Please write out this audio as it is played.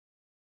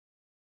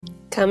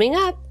Coming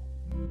up.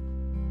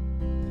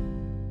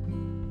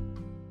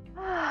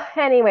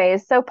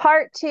 Anyways, so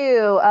part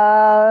two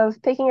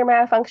of picking your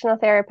myofunctional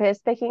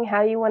therapist, picking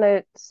how you want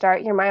to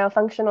start your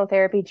myofunctional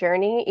therapy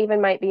journey,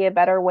 even might be a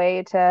better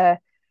way to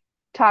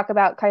talk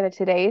about kind of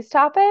today's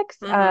topics.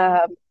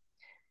 Mm-hmm.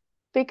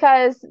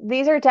 Because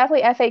these are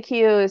definitely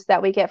FAQs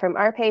that we get from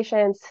our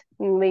patients.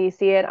 We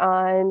see it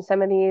on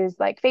some of these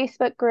like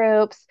Facebook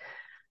groups.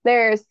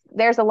 There's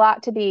a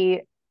lot to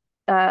be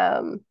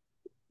um,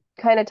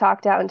 kind of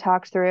talked out and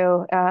talked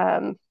through.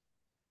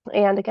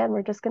 And again,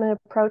 we're just going to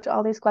approach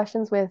all these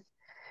questions with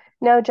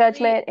no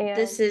judgment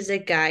This and is a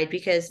guide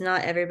because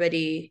not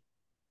everybody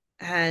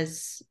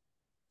has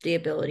the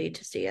ability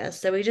to see us.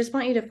 So we just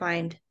want you to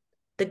find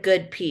the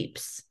good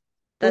peeps.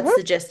 That's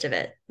the Mhm. gist of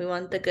it. We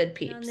want the good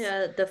peeps.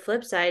 On the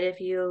flip side, if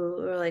you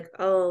were like,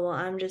 oh, well,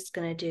 I'm just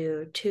going to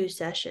do 2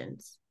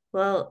 sessions.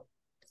 Well,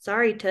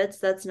 sorry, Toots,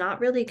 that's not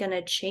really going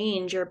to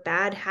change your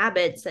bad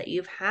habits that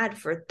you've had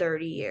for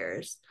 30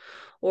 years.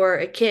 Or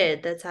a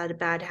kid that's had a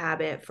bad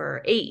habit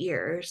for 8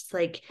 years.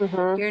 Like,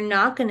 Mhm. you're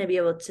not going to be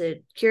able to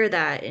cure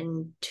that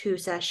in 2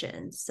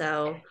 sessions.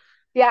 So,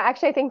 Yeah,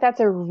 actually, I think that's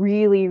a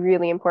really,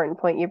 really important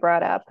point you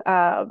brought up.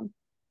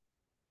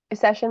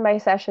 Session by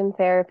session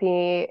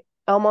therapy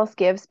almost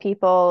gives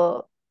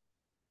people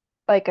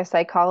like a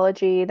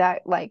psychology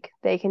that like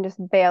they can just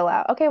bail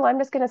out. Okay, well, I'm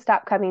just going to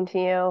stop coming to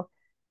you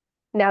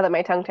now that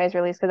my tongue tie's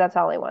released because that's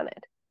all I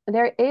wanted.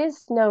 There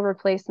is no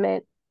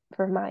replacement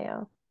for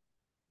Mayo.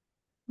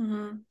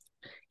 mhm.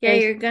 Yeah,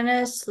 There's you're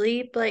gonna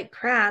sleep like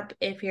crap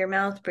if you're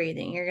mouth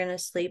breathing. You're gonna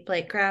sleep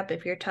like crap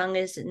if your tongue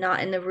is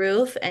not in the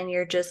roof and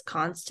you're just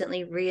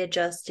constantly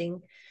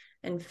readjusting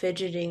and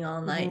fidgeting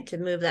all Mhm. night to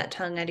move that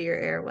tongue out of your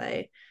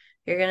airway.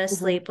 You're gonna Mhm.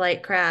 sleep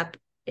like crap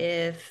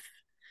if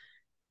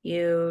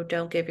you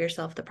don't give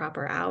yourself the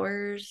proper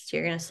hours.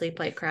 You're gonna sleep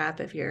like crap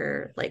if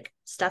you're like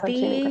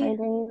Clenching and stuffy,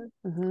 grinding.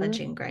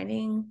 clenching,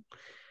 grinding,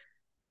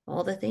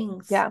 all the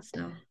things. Yeah.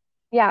 So,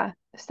 Yeah.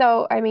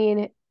 So, I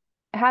mean,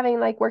 having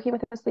like working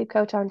with a sleep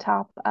coach on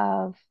top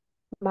of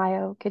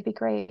Myo could be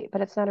great,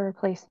 but it's not a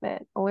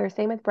replacement. Or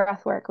same with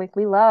breath work.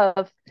 We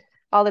love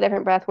all the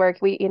different breath work.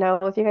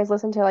 If you guys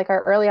listen to like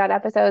our early on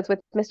episodes with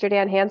Mr.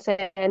 Dan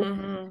Hansen,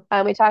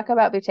 mm-hmm. we talk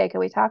about Buteyko,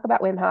 we talk about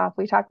Wim Hof,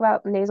 we talk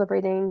about nasal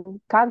breathing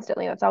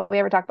constantly. That's all we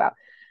ever talk about.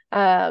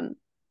 Um,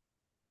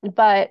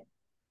 but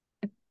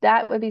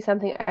that would be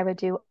something I would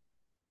do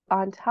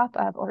on top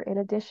of or in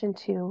addition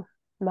to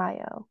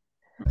Myo.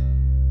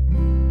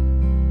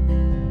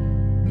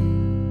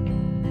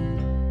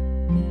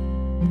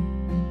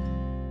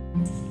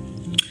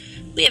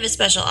 We have a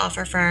special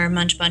offer for our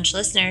Munch Bunch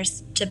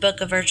listeners. To book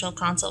a virtual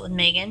consult with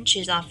Megan,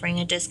 she's offering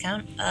a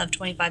discount of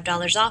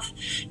 $25 off.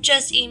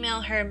 Just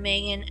email her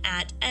Megan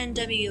at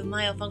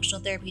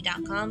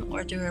nwmyofunctionaltherapy.com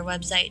or through her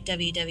website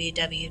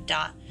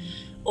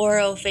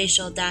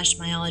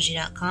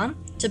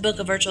www.orofacial-myology.com. To book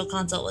a virtual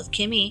consult with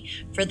Kimmy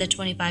for the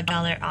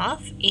 $25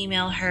 off,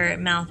 email her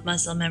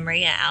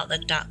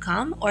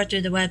mouthmusclememory@outlook.com or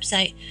through the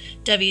website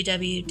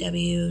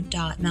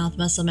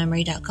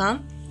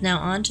www.mouthmusclememory.com. Now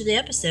on to the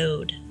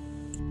episode.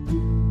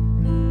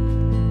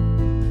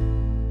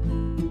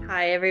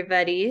 Hi,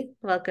 everybody.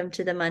 Welcome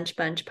to the Munch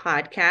Bunch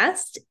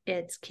podcast.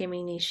 It's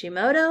Kimmy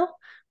Nishimoto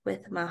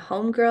with my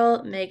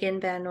homegirl, Megan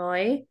Van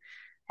Roy.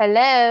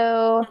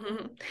 Hello.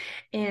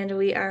 And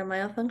we are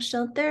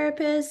myofunctional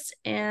therapists,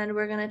 and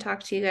we're going to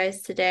talk to you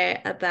guys today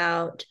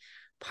about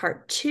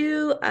part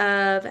two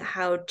of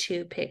how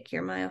to pick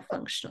your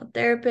myofunctional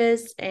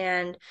therapist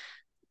and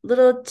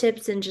little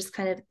tips and just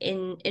kind of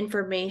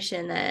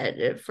information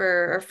that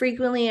for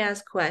frequently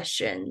asked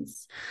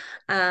questions.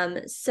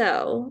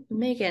 So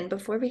Megan,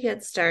 before we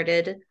get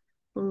started,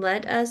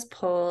 let us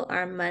pull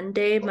our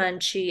Monday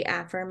Munchie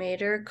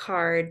Affirmator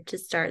card to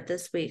start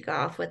this week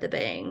off with a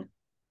bang.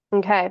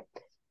 Okay.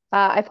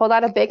 I pulled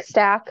out a big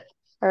stack.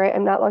 All right,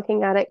 I'm not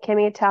looking at it.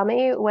 Kimmy, tell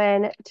me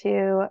when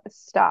to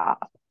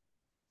stop.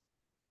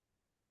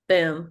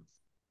 Boom.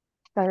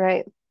 All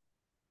right.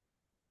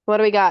 What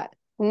do we got?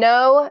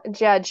 No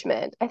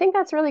judgment. I think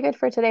that's really good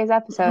for today's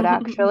episode,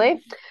 actually.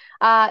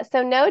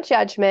 So no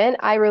judgment.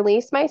 I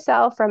release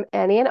myself from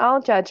any and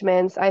all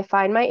judgments. I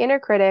find my inner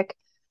critic,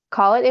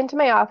 call it into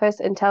my office,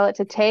 and tell it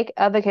to take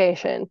a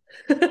vacation.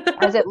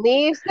 As it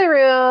leaves the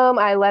room,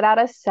 I let out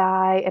a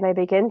sigh and I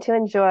begin to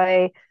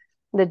enjoy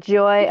the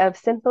joy of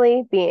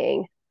simply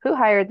being. Who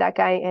hired that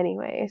guy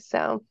anyway?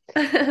 So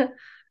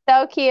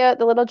cute,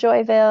 the little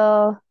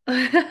Joyville.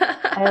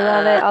 I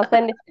love it.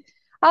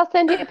 I'll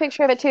send you a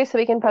picture of it too so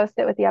we can post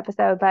it with the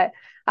episode. But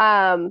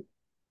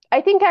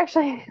I think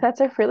actually that's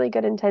a really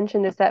good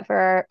intention to set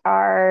for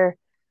our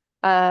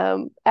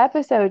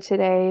episode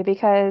today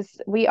because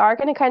we are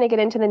going to kind of get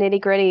into the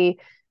nitty-gritty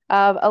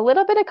of a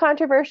little bit of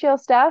controversial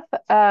stuff.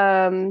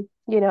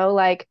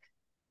 Like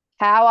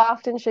how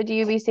often should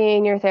you be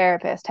seeing your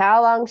therapist?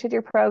 How long should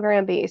your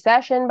program be?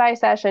 Session by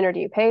session, or do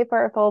you pay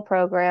for a full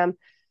program?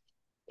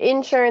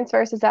 Insurance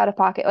versus out of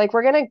pocket. Like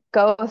we're going to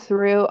go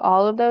through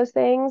all of those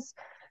things.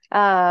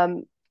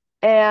 Um,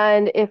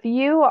 and if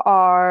you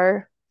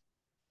are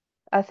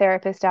a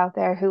therapist out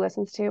there who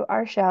listens to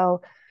our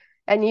show,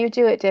 and you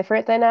do it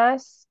different than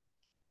us,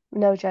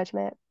 no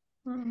judgment.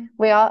 Mm-hmm.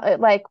 We all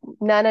like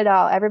none at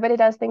all. Everybody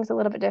does things a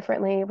little bit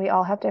differently. We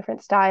all have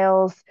different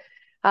styles.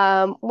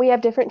 We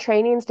have different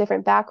trainings,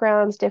 different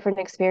backgrounds, different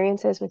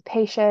experiences with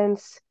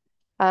patients.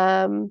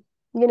 Um,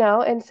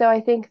 and so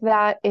I think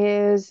that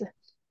is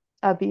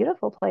a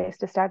beautiful place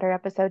to start our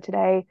episode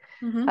today,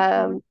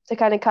 Mm-hmm. to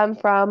kind of come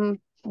from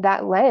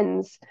that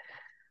lens.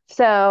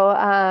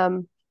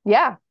 So,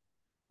 yeah,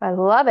 I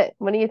love it.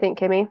 What do you think,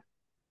 Kimmy?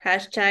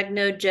 Hashtag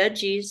no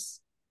judgies.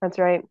 That's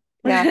right.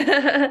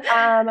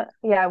 Yeah.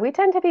 Yeah, we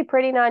tend to be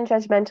pretty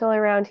non-judgmental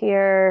around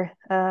here,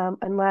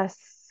 unless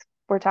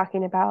we're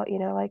talking about,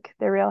 like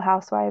the Real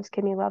Housewives.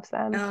 Kimmy loves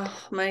them.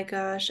 Oh my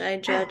gosh, I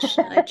judge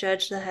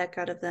the heck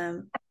out of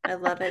them. I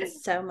love it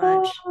so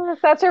much.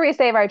 That's where we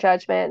save our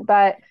judgment.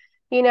 But,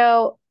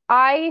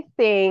 I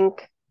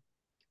think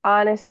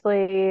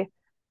honestly,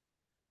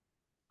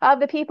 of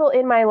the people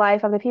in my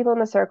life, of the people in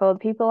the circle, the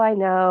people I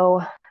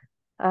know,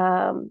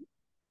 um,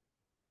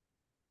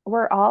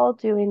 we're all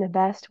doing the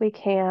best we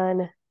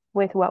can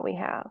with what we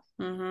have.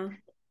 Mm-hmm.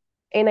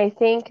 And I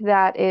think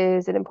that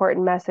is an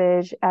important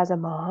message as a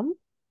mom,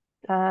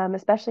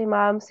 especially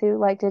moms who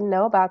like didn't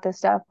know about this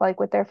stuff, like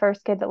with their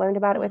first kid, but learned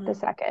about it with the Mm-hmm.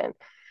 second.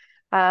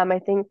 I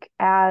think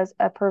as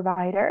a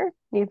provider,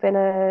 you've been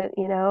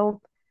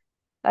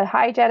a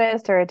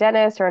hygienist or a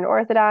dentist or an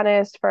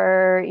orthodontist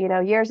for,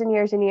 years and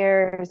years and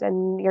years,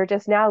 and you're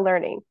just now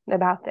learning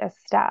about this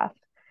stuff.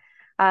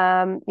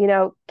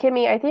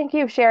 Kimmy, I think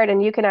you've shared,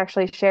 and you can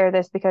actually share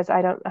this because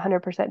I don't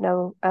 100%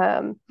 know.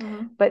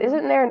 Mm-hmm. But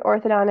isn't there an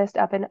orthodontist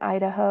up in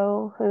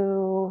Idaho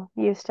who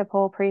used to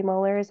pull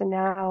premolars and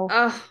now,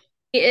 Oh,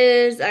 he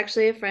is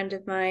actually a friend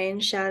of mine.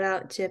 Shout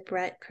out to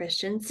Brett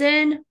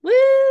Christensen. Woo!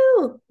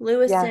 yeah.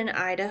 Lewiston,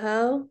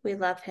 Idaho. We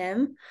love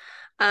him.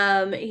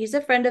 He's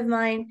a friend of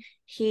mine.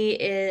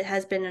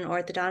 Has been an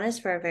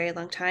orthodontist for a very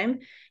long time,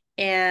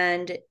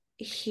 and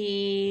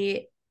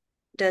he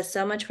does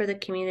so much for the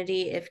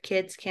community. If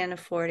kids can't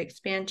afford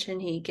expansion,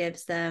 he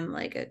gives them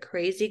like a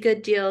crazy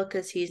good deal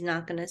because he's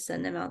not going to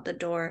send them out the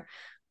door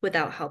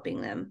without helping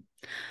them.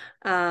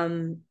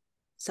 Um,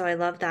 so I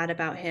love that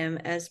about him,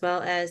 as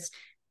well as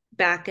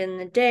back in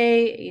the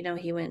day,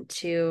 he went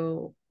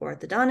to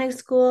orthodontic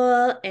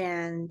school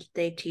and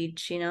they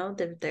teach,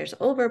 that there's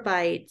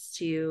overbites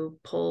to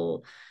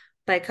pull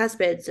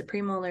bicuspids, the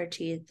premolar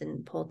teeth,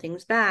 and pull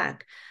things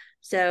back.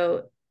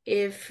 So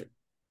if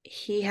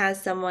he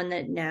has someone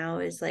that now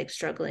is like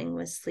struggling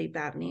with sleep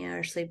apnea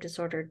or sleep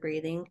disordered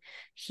breathing,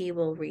 he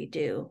will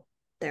redo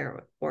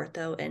their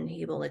ortho and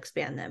he will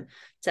expand them.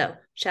 So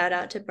shout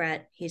out to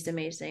Brett. He's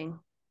amazing.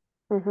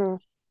 hmm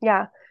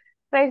Yeah.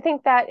 And I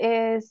think that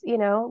is,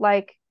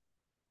 like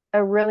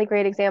a really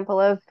great example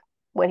of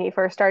when he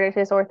first started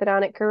his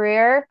orthodontic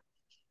career,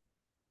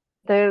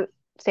 the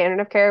standard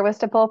of care was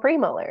to pull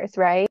premolars,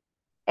 right?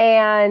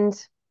 And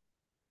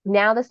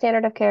now the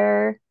standard of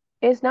care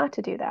is not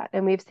to do that.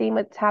 And we've seen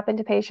what's happened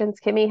to patients.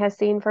 Kimmy has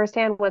seen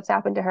firsthand what's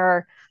happened to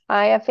her.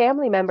 I have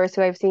family members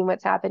who I've seen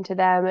what's happened to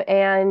them.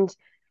 And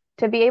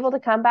to be able to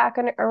come back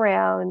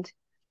around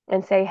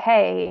and say,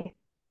 hey,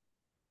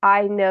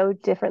 I know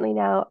differently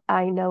now.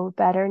 I know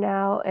better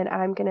now, and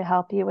I'm going to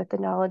help you with the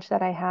knowledge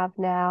that I have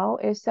now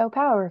is so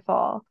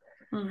powerful.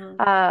 Mm-hmm.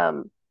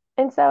 Um,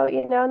 and so,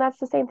 and that's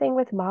the same thing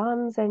with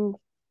moms and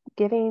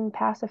giving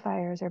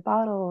pacifiers or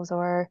bottles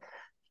or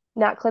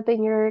not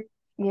clipping your,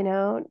 you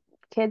know,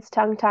 kid's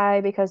tongue tie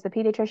because the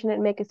pediatrician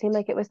didn't make it seem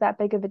like it was that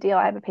big of a deal.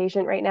 I have a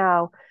patient right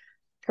now.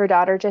 Her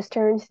daughter just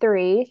turned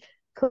 3,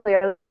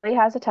 clearly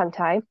has a tongue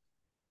tie,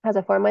 has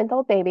a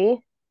 4-month-old baby,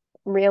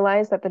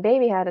 realized that the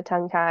baby had a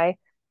tongue tie,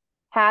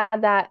 had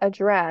that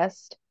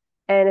addressed,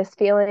 and is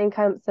feeling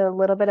kind of a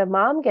little bit of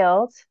mom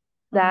guilt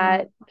Mm-hmm.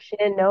 that she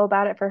didn't know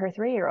about it for her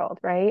 3-year-old,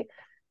 right?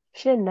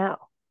 She didn't know.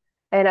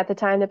 And at the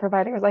time, the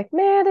provider was like,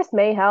 man, this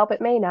may help, it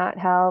may not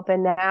help.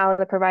 And now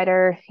the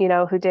provider,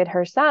 who did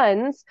her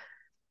sons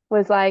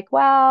was like,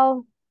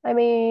 well, I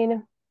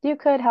mean, you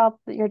could help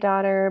your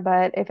daughter,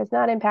 but if it's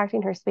not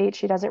impacting her speech,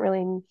 she doesn't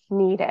really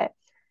need it,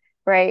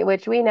 right?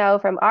 Which we know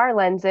from our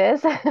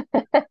lenses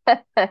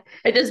that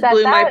I just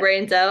blew my that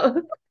brains out.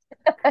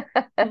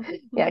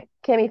 yeah,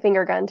 Kimmy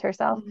finger gunned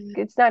herself. Mm-hmm.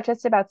 It's not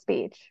just about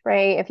speech,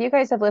 right? If you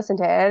guys have listened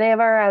to any of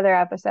our other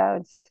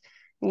episodes,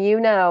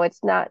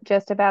 it's not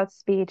just about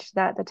speech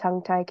that the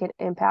tongue tie can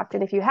impact.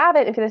 And if you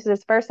haven't, if this is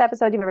the first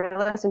episode you've ever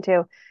listened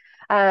to,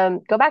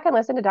 go back and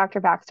listen to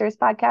Dr. Baxter's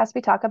podcast.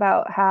 We talk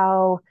about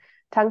how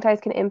tongue ties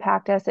can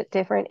impact us at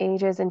different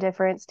ages and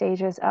different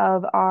stages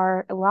of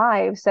our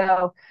lives.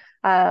 So,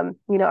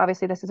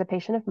 obviously this is a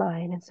patient of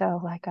mine. And so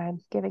like I'm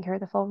giving her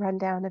the full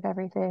rundown of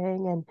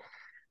everything and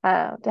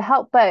to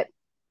help. But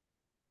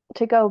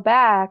to go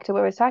back to what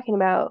we were talking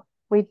about,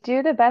 we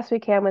do the best we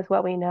can with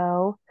what we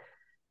know.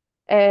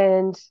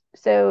 And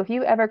so if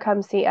you ever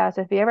come see us,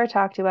 if you ever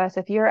talk to us,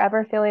 if you're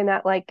ever feeling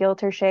that like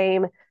guilt or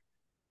shame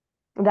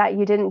that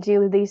you didn't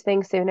do these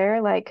things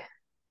sooner, like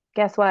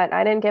guess what?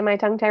 I didn't get my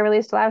tongue tie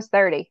released till I was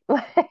 30.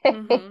 I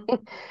Mm-hmm.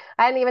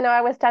 didn't even know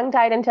I was tongue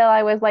tied until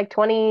I was like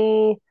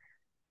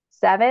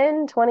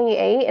 27,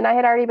 28, and I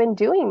had already been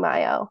doing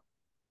myo.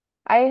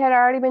 I had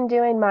already been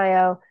doing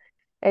myo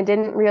and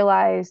didn't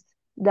realize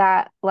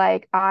that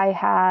like I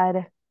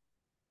had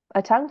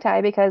a tongue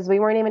tie because we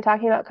weren't even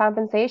talking about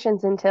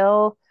compensations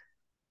until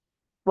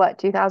what,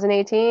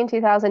 2018,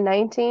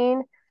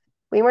 2019.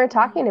 We weren't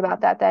talking Mhm.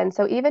 about that then.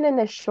 So even in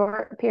this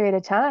short period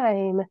of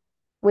time,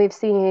 we've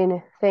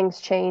seen things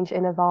change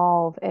and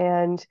evolve.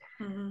 And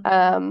Mhm.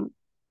 um,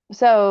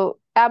 so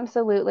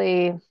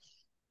absolutely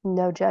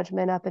no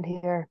judgment up in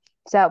here.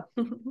 So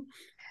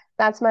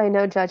that's my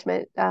no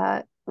judgment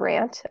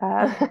rant,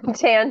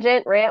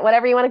 tangent, rant,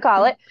 whatever you want to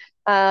call it.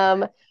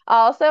 Um,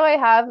 Also,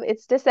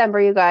 it's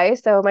December, you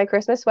guys, so my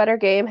Christmas sweater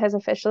game has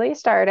officially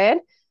started.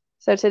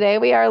 So today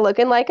we are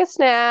looking like a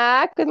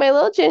snack with my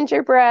little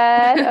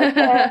gingerbread.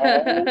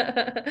 Okay.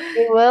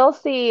 You will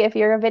see, if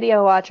you're a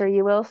video watcher,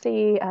 you will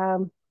see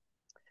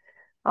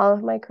all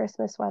of my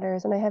Christmas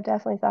sweaters. And I have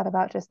definitely thought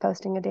about just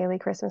posting a daily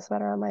Christmas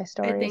sweater on my I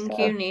story. think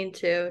you So need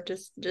to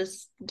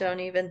just don't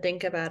even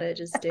think about it,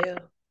 just do.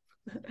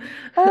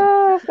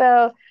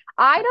 So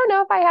I don't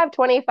know if I have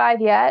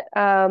 25 yet,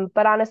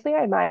 but honestly,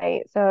 I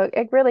might. So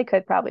it really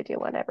could probably do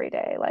one every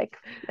day. Like,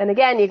 and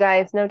again, you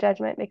guys, no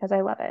judgment because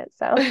I love it.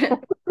 So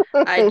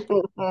I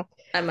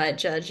I might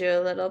judge you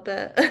a little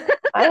bit.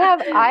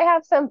 I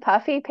have some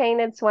puffy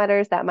painted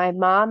sweaters that my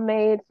mom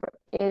made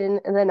in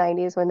the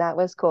 90s when that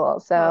was cool.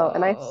 So,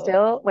 and I Oh,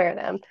 still wear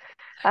them.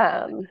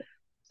 Um,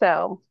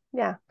 so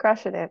yeah,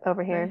 crushing it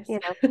over here,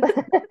 nice.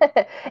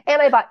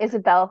 And I bought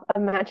Isabel a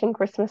matching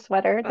Christmas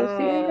sweater this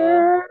Oh,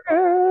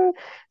 year.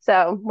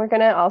 So we're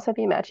gonna also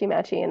be matchy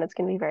matchy and it's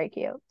gonna be very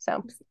cute.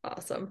 So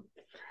awesome.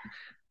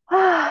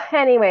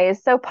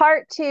 anyways, so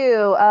part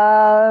two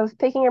of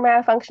picking your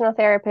myofunctional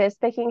therapist,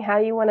 picking how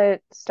you want to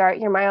start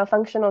your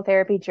myofunctional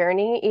therapy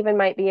journey, even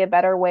might be a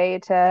better way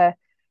to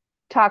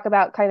talk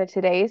about kind of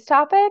today's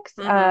topics.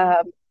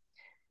 Mm-hmm.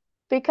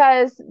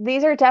 Because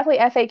these are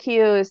definitely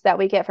FAQs that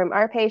we get from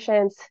our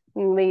patients.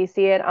 We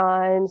see it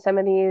on some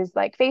of these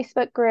like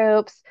Facebook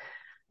groups.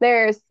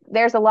 There's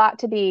a lot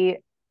to be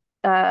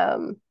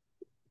um,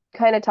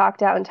 kind of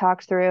talked out and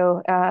talked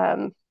through.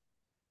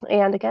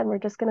 And again, we're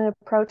just going to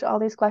approach all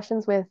these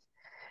questions with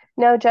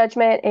no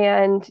judgment.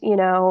 And,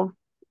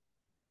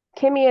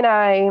 Kimmy and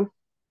I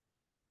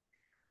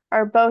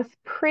are both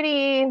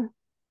pretty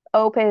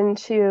open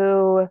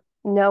to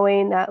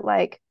knowing that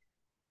like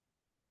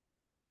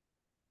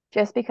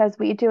just because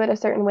we do it a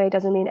certain way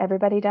doesn't mean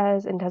everybody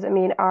does and doesn't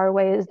mean our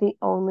way is the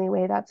only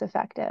way that's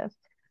effective.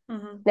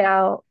 Mm-hmm.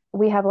 Now,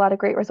 we have a lot of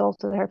great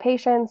results with our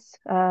patients.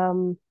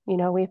 We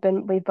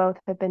both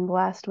have been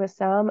blessed with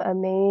some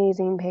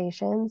amazing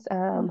patients.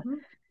 Mm-hmm.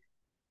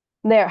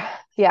 There,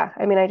 yeah,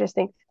 I mean, I just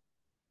think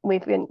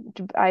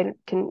I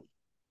can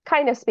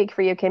kind of speak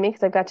for you, Kimmy,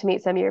 because I've got to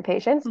meet some of your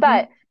patients.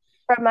 But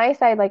Mm-hmm. from my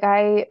side, like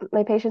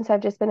my patients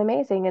have just been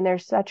amazing and they're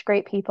such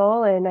great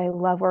people and I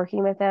love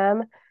working with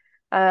them.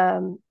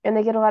 And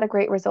they get a lot of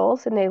great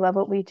results and they love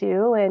what we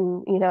do.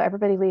 And,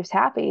 everybody leaves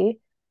happy.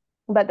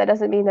 But that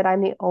doesn't mean that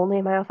I'm the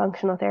only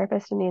myofunctional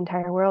therapist in the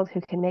entire world who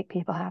can make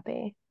people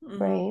happy,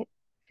 Mm-hmm. right?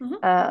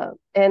 Mm-hmm.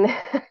 And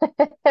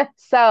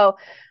so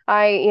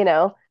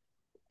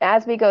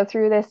as we go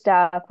through this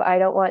stuff, I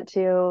don't want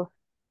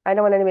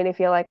anybody to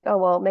feel like, oh,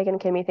 well, Megan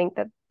and Kimmy think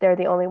that they're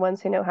the only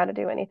ones who know how to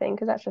do anything,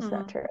 because that's just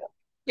not Mm-hmm. true.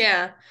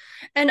 Yeah.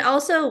 And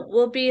also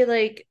we'll be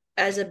like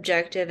as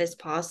objective as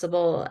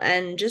possible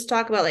and just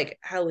talk about like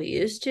how we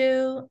used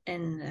to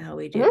and how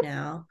we do Hmm.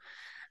 now.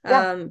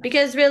 Yeah.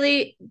 Because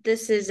really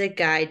this is a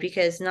guide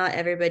because not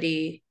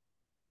everybody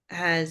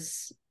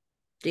has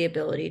the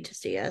ability to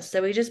see us.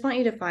 So we just want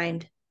you to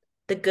find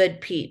the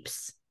good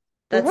peeps.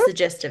 That's Hmm. the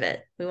gist of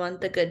it. We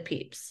want the good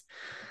peeps.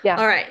 Yeah.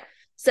 All right.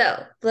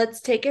 So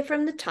let's take it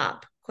from the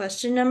top.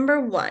 Question number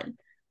one.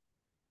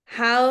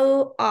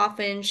 How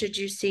often should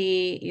you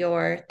see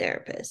your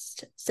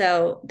therapist?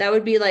 So that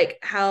would be like,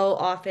 how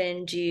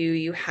often do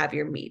you have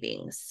your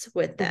meetings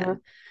with Hmm.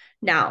 them?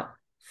 Now,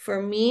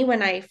 for me,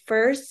 when I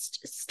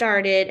first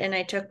started and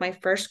I took my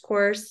first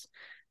course,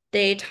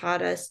 they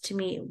taught us to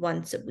meet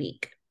once a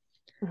week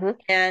Hmm.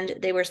 and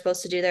they were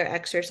supposed to do their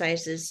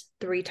exercises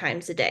 3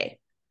 times a day.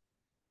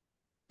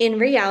 In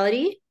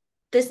reality,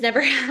 this never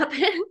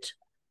happened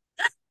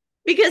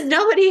because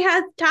nobody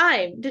has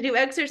time to do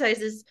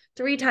exercises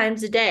 3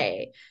 times a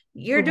day.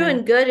 You're Hmm.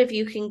 doing good if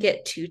you can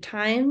get 2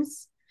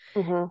 times.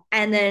 Hmm.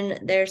 And then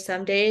there's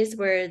some days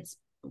where it's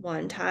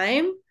 1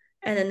 time.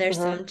 And then there's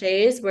Hmm. some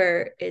days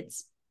where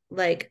it's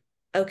like,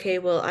 okay,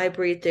 well, I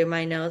breathed through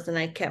my nose and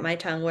I kept my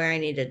tongue where I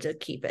needed to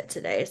keep it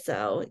today.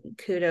 So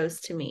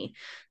kudos to me.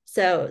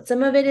 So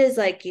some of it is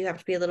like you have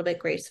to be a little bit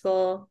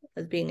graceful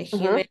as being a Hmm.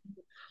 human.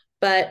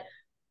 But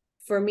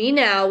for me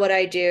now, what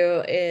I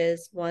do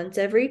is once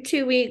every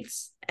 2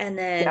 weeks. And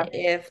then Yeah.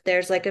 if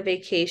there's like a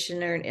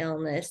vacation or an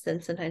illness,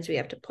 then sometimes we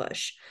have to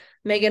push.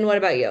 Megan, what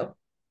about you?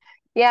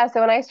 Yeah,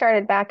 so when I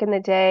started back in the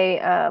day,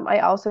 I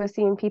also was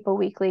seeing people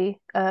weekly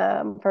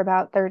for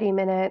about 30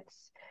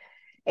 minutes.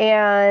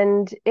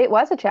 And it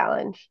was a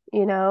challenge,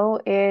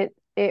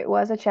 it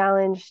was a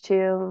challenge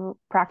to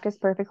practice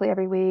perfectly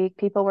every week.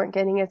 People weren't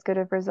getting as good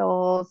of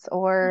results,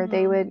 or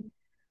they would Mm-hmm.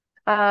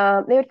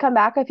 They would come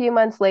back a few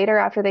months later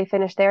after they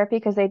finished therapy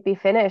because they'd be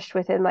finished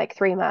within like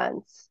 3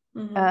 months.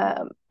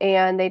 Mm-hmm.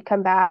 And they'd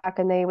come back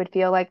and they would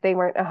feel like they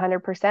weren't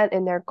 100%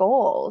 in their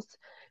goals.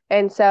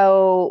 And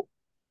so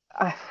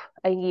uh,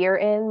 a year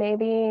in,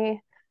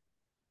 maybe,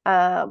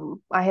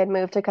 I had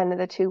moved to kind of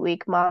the 2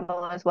 week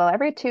model as well.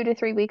 Every 2 to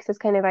 3 weeks is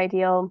kind of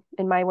ideal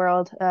in my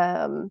world.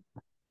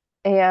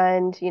 And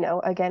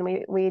again,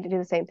 we do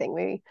the same thing.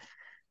 We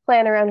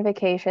plan around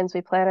vacations,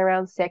 we plan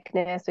around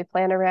sickness, we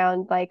plan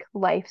around like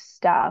life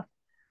stuff.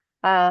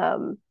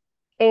 Um,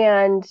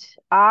 and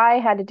I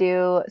had to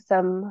do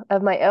some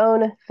of my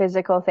own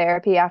physical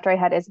therapy after I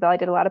had Isabel. I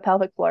did a lot of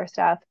pelvic floor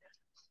stuff.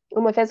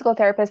 And my physical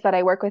therapist that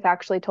I work with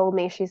actually told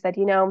me, she said,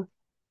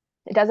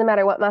 it doesn't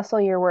matter what muscle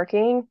you're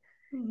working,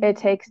 it Mm-hmm.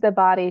 takes the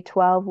body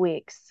 12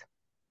 weeks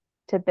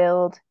to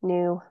build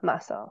new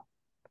muscle.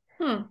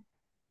 Hmm.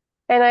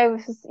 And I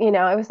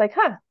was like,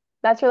 huh,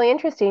 that's really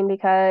interesting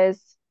because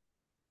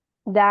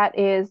that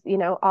is,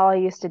 all I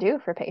used to do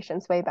for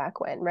patients way back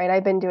when, right?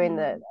 I've been doing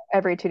the Mm-hmm.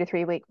 every 2 to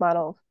 3 week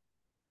model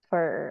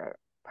for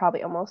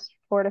probably almost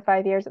 4 to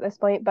 5 years at this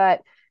point.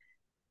 But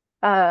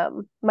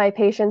my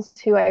patients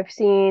who I've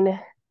seen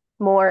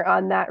more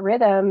on that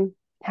rhythm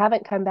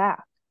haven't come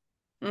back.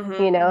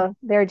 Mm-hmm.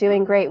 They're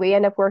doing Mm-hmm. great. We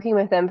end up working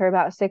with them for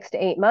about 6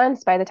 to 8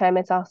 months by the time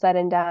it's all said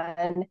and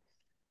done.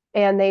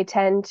 And they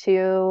tend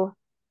to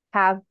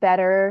have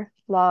better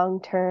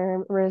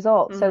long-term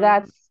results. So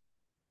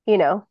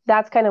Mm-hmm.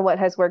 that's kind of what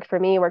has worked for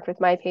me, worked with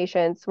my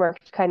patients,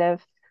 worked kind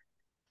of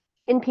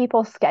in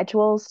people's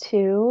schedules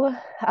too.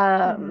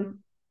 Um,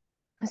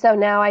 Mm-hmm. so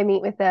now I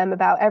meet with them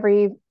about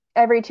every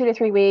 2 to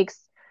 3 weeks.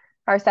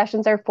 Our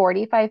sessions are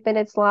 45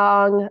 minutes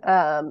long.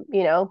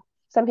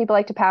 Some people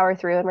like to power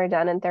through and we're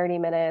done in 30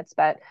 minutes,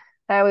 but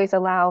I always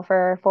allow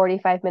for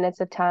 45 minutes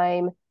of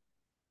time.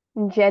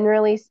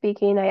 Generally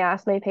speaking, I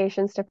ask my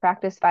patients to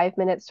practice 5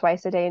 minutes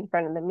twice a day in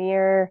front of the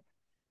mirror.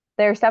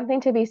 There's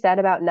something to be said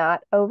about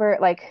not over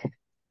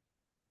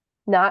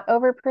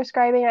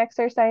prescribing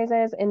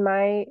exercises, in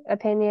my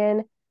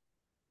opinion.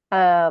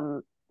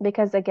 Um,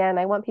 because again,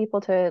 I want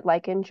people to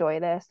like enjoy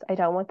this. I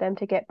don't want them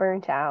to get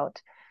burnt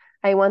out.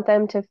 I want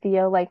them to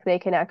feel like they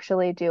can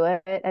actually do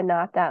it and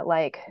not that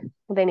like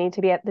they need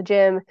to be at the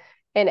gym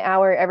an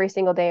hour every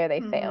single day or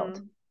they failed.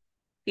 Mm-hmm.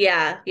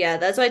 Yeah, yeah.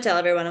 That's why I tell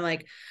everyone, I'm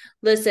like,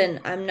 listen,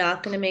 I'm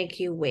not gonna make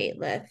you weight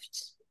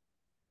lift.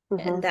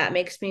 And Hmm. that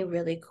makes me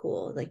really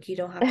cool. Like you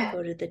don't have to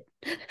go to the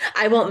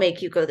I won't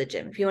make you go to the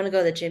gym. If you want to go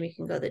to the gym, you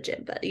can go to the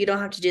gym, but you don't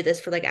have to do this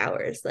for like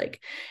hours.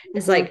 Like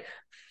it's Hmm. like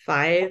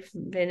 5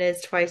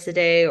 minutes twice a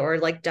day or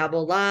like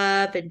double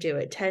up and do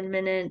it 10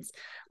 minutes.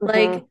 Hmm.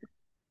 Like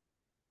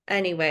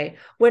anyway,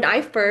 when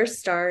I first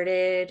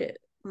started,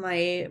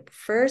 my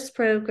first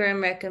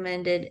program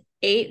recommended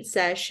 8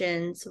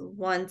 sessions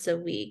once a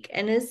week.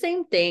 And the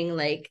same thing,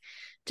 like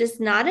just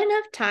not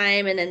enough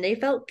time. And then they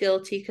felt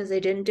guilty because they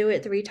didn't do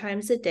it 3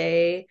 times a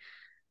day.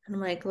 And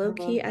I'm like, low Hmm.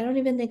 key, I don't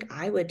even think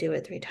I would do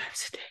it 3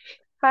 times a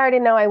I already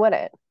know I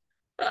wouldn't.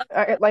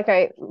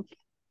 day.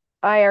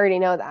 I already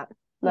know that.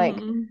 Like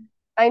Mm-hmm.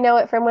 I know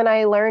it from when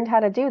I learned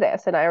how to do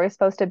this and I was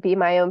supposed to be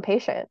my own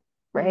patient,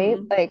 right?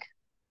 Mm-hmm. Like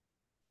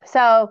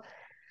so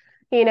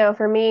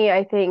for me,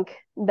 I think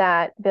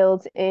that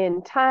builds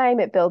in time,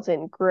 it builds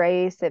in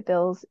grace, it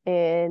builds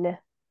in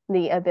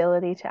the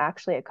ability to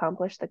actually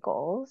accomplish the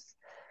goals.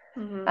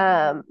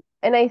 Mm-hmm.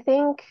 And I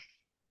think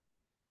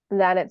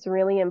that it's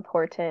really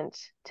important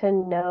to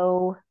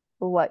know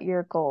what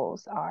your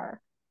goals are.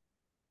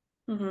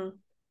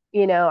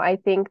 Mm-hmm. I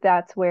think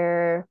that's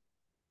where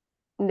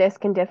this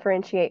can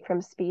differentiate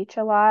from speech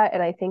a lot.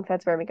 And I think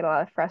that's where we get a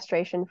lot of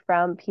frustration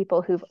from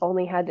people who've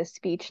only had the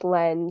speech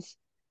lens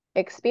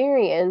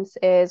experience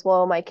is,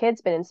 well, my kid's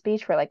been in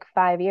speech for like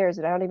 5 years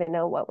and I don't even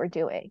know what we're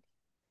doing.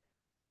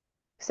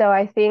 So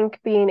I think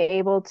being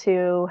able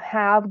to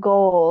have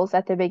goals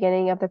at the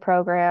beginning of the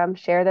program,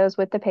 share those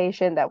with the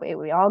patient. That way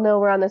we all know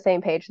we're on the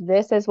same page.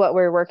 This is what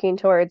we're working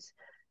towards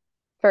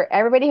for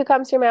everybody who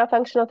comes through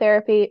myofunctional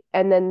therapy.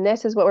 And then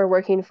this is what we're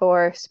working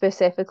for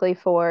specifically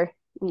for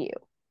you.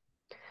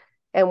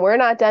 And we're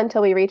not done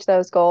till we reach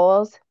those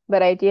goals,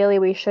 but ideally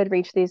we should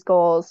reach these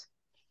goals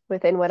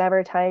within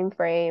whatever time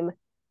frame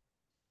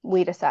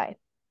we decide.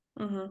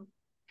 Mm-hmm.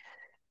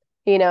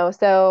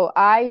 So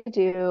I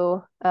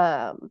do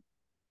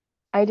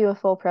a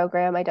full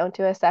program. I don't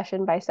do a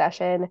session by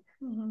session.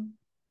 Mm-hmm.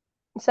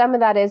 Some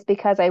of that is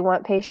because I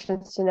want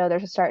patients to know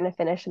there's a start and a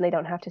finish and they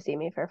don't have to see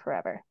me for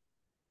forever.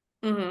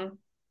 Mm-hmm.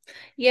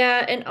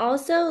 Yeah, and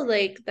also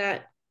like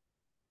that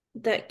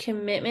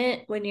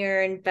commitment when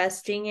you're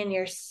investing in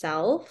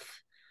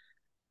yourself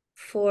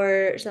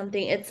for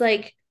something. It's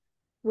like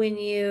when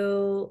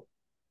you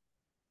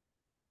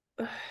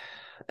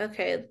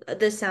okay,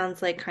 this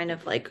sounds like kind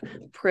of like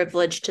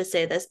privileged to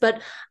say this,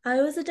 but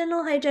I was a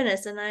dental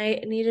hygienist and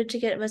I needed to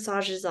get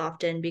massages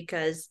often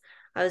because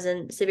I was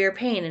in severe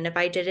pain. And if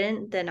I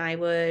didn't, then I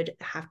would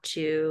have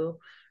to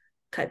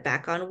cut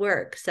back on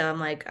work. So I'm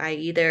like, I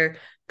either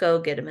go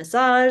get a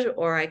massage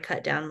or I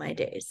cut down my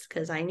days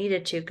because I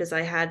needed to because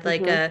I had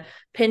like Hmm. a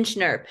pinched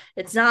nerve.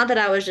 It's not that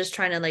I was just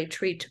trying to like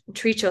treat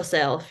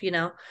yourself,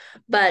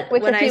 but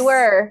Which when if you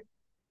were,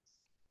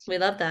 we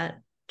love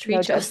that,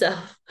 no treat judgment.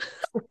 yourself.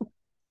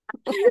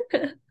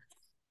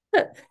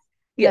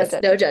 No Yes,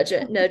 no judgment.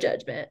 judgment, no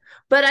judgment.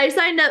 But I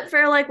signed up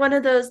for like one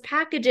of those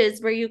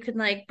packages where you can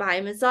like buy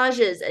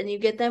massages and you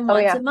get them Oh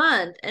once a yeah.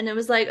 month. And it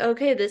was like,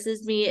 okay, this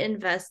is me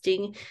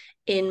investing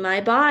in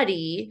my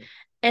body.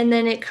 And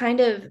then it kind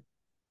of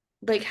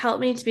like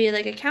helped me to be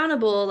like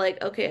accountable,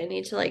 like, okay, I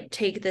need to like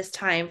take this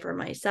time for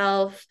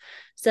myself.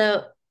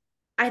 So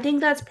I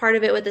think that's part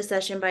of it with the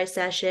session by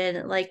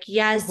session. Like,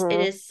 yes, it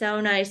Hmm. is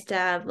so nice to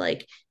have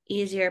like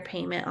easier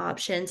payment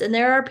options. And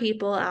there are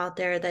people out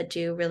there that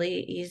do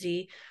really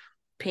easy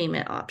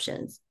payment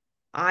options.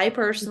 I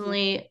Hmm.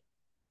 personally,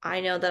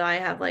 I know that I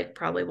have like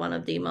probably one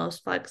of the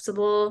most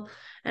flexible,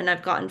 and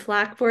I've gotten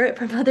flack for it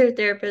from other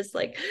therapists.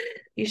 Like,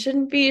 you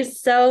shouldn't be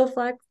so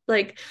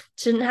like,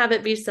 shouldn't have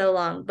it be so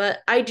long. But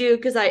I do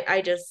because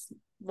I just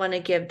want to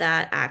give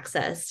that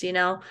access.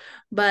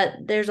 But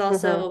there's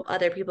Hmm. also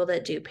other people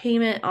that do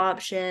payment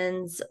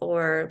options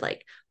or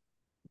like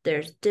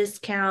there's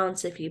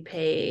discounts if you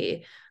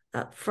pay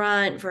up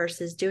front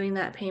versus doing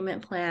that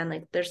payment plan.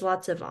 Like, there's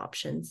lots of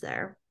options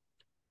there.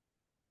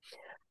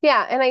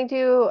 Yeah, and I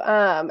do,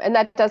 and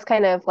that does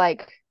kind of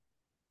like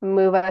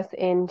move us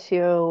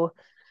into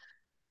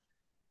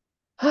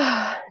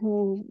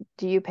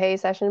do you pay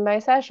session by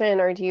session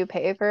or do you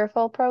pay for a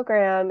full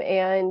program?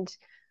 And,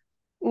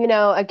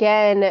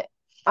 again,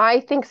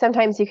 I think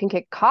sometimes you can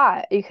get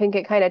caught. You can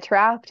get kind of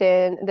trapped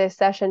in this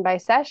session by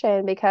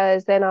session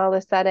because then all of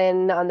a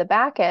sudden on the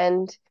back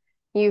end,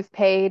 you've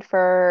paid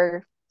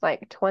for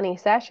like 20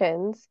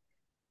 sessions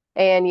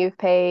and you've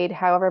paid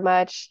however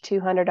much,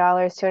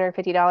 $200,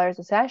 $250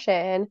 a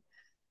session.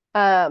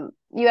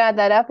 You add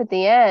that up at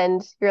the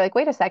end, you're like,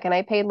 wait a second,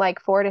 I paid like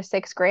 4 to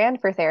 6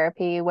 grand for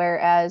therapy,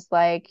 whereas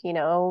like,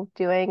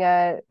 doing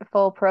a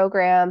full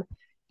program,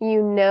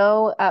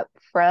 up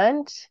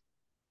front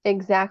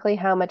exactly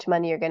how much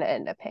money you're going to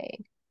end up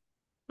paying.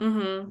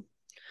 Mm-hmm.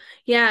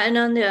 Yeah, and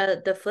on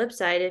the flip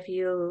side, if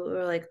you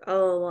were like,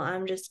 "Oh, well,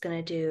 I'm just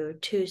gonna do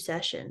 2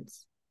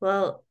 sessions,"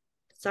 well,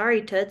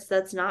 sorry, Toots,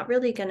 that's not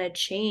really gonna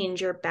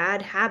change your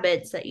bad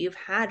habits that you've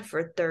had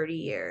for 30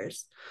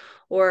 years,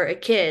 or a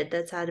kid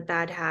that's had a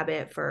bad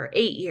habit for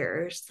 8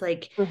 years.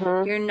 Like,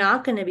 Hmm. you're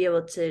not gonna be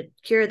able to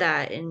cure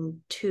that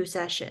in 2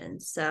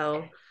 sessions.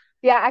 So,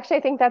 Yeah, actually,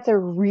 I think that's a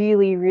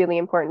really, really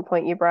important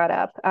point you brought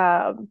up.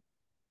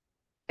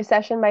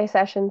 Session by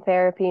session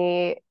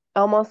therapy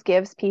almost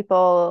gives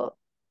people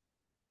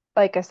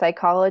like a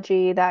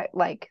psychology that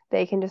like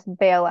they can just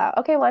bail out.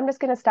 Okay, well, I'm just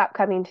going to stop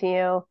coming to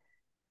you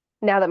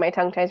now that my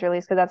tongue tie's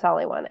released because that's all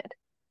I wanted.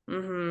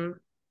 mm-hmm,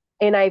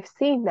 And I've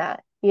seen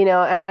that,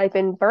 I've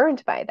been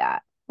burned by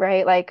that,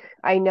 right? Like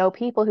I know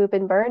people who've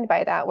been burned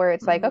by that where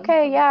it's like, mm-hmm,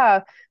 okay,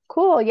 yeah,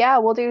 cool. Yeah,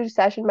 we'll do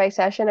session by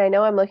session. I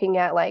know I'm looking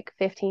at like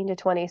 15 to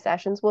 20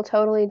 sessions. We'll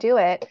totally do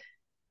it.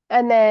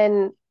 And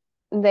then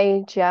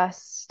they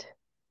just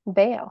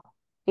bail,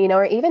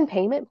 or even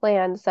payment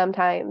plans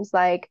sometimes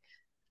like,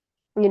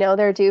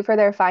 they're due for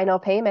their final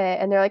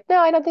payment and they're like, no,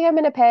 I don't think I'm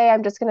going to pay.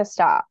 I'm just going to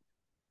stop.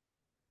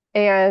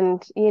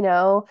 And,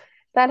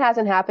 that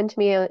hasn't happened to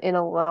me in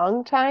a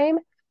long time.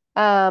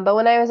 But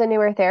when I was a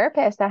newer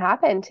therapist, that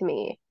happened to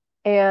me.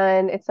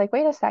 And it's like,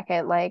 wait a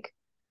second, like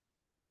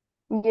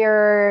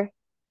you're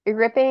you're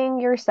ripping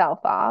yourself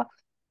off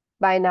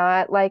by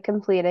not like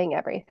completing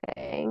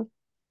everything.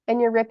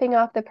 And you're ripping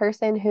off the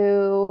person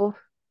who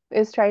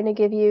is trying to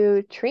give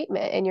you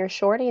treatment and you're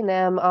shorting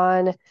them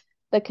on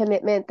the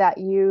commitment that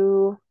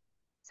you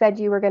said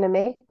you were going to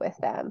make with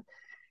them.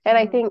 And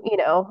I mm-hmm, think,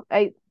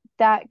 I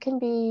that can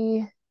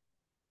be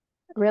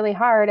really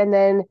hard. And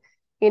then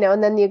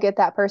you get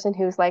that person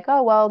who's like,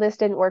 oh, well, this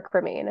didn't work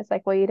for me. And it's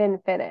like, well, you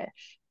didn't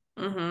finish,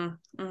 mm-hmm,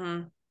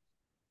 mm-hmm,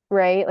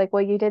 right? Like,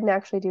 well, you didn't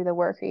actually do the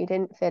work or you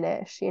didn't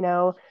finish.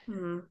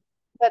 mm-hmm,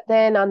 But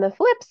then on the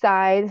flip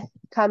side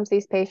comes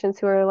these patients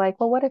who are like,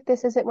 well, what if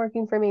this isn't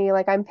working for me?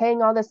 Like, I'm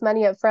paying all this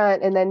money up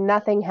front and then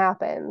nothing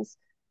happens.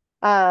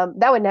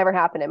 That would never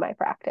happen in my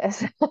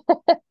practice.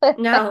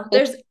 No,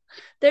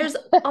 there's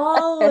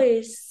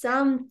always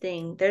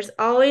something. There's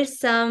always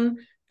something.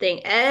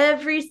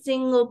 Every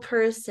single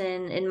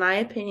person, in my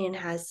opinion,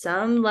 has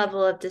some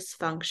level of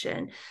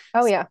dysfunction.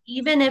 Oh So yeah.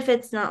 even if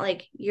it's not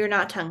like you're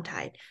not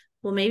tongue-tied,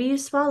 well, maybe you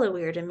swallow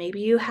weird, and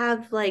maybe you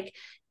have like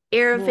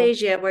Mhm.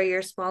 aerophagia where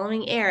you're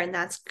swallowing air and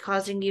that's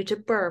causing you to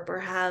burp or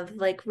have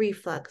like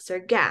reflux or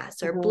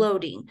gas or Mhm.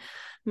 bloating.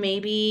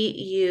 Maybe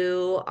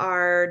you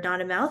are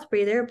not a mouth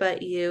breather,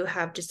 but you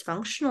have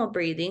dysfunctional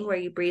breathing where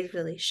you breathe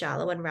really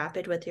shallow and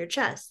rapid with your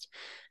chest.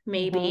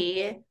 Mhm.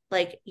 Maybe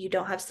like you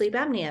don't have sleep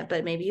apnea,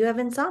 but maybe you have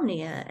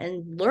insomnia,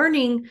 and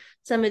learning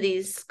some of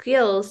these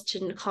skills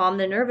to calm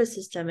the nervous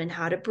system and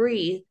how to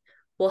breathe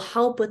will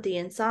help with the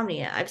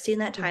insomnia. I've seen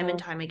that time and Mhm.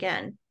 time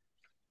again.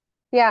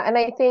 Yeah, and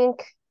I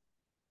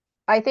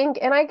think,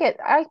 and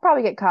I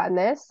probably get caught in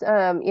this.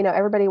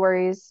 Everybody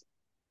worries.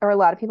 or a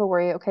lot of people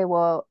worry, okay,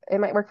 well, it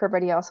might work for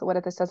everybody else, but what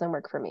if this doesn't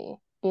work for me?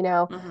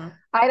 Mm-hmm.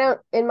 I don't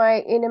in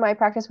my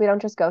practice, we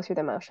don't just go through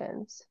the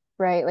motions,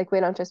 right? Like we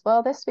don't just,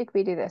 well, this week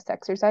we do this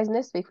exercise and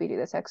this week we do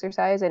this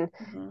exercise. And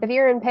Mm-hmm. if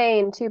you're in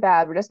pain, too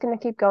bad. We're just gonna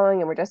keep going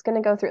and we're just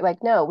gonna go through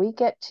like, no, we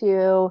get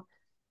to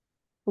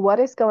what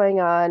is going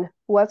on,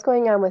 what's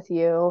going on with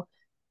you.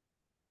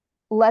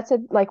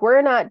 Like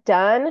we're not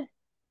done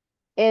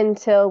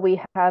until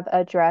we have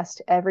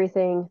addressed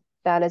everything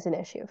that is an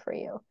issue for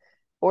you.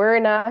 We're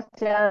not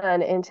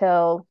done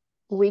until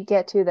we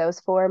get to those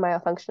 4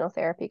 myofunctional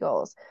therapy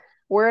goals.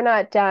 We're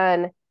not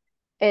done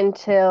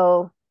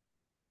until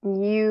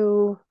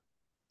you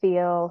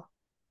feel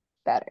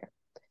better.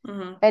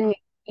 Mm-hmm. And,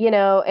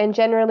 and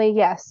generally,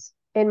 yes,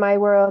 in my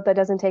world, that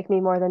doesn't take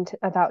me more than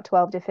about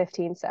 12 to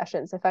 15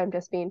 sessions, if I'm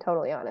just being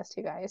totally honest,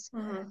 you guys.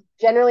 Mm-hmm.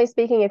 Generally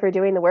speaking, if you're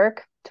doing the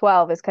work,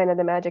 12 is kind of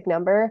the magic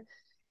number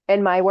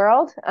in my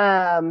world.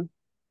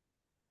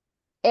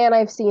 And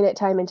I've seen it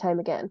time and time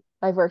again.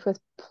 I've worked with,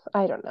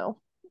 I don't know,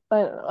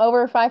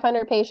 over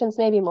 500 patients,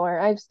 maybe more.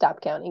 I've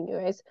stopped counting, you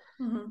guys.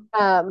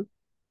 Mm-hmm. Um,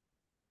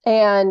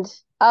 and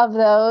of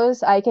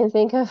those, I can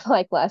think of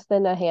like less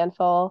than a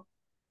handful,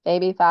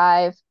 maybe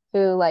 5,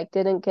 who like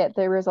didn't get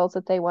the results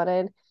that they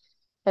wanted,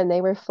 and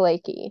they were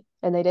flaky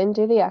and they didn't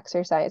do the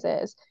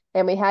exercises,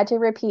 and we had to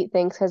repeat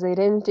things because they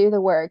didn't do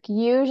the work.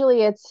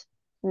 Usually it's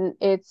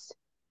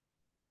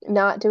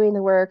not doing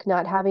the work,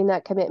 not having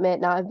that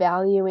commitment, not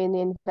valuing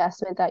the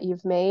investment that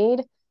you've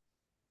made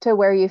to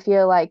where you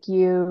feel like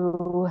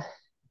you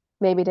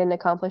maybe didn't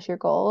accomplish your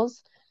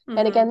goals.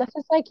 And again, Mm-hmm. this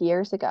is like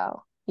years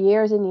ago,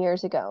 years and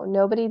years ago.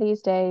 Nobody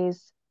these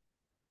days,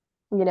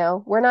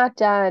 we're not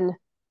done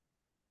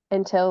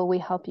until we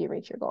help you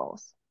reach your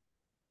goals.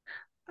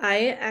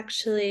 I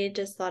actually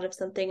just thought of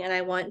something and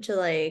I want to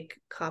like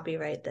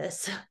copyright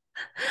this.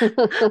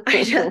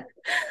 I just,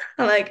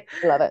 I'm like,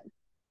 Love it.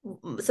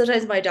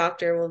 sometimes my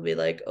doctor will be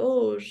like,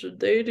 "Oh, should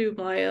they do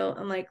myo?"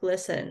 I'm like,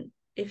 "Listen,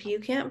 if you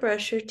can't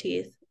brush your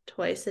teeth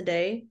twice a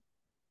day,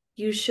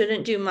 you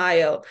shouldn't do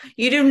myo.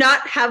 You do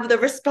not have the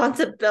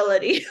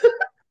responsibility."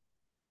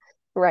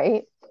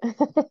 Right?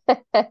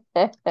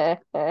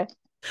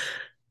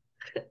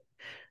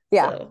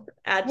 Yeah. So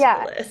add to the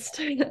Yeah. list,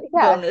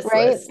 Yeah. bonus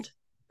Right. list.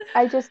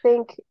 I just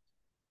think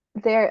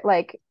they're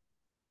like,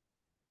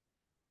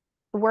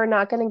 we're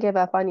not going to give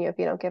up on you if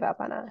you don't give up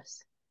on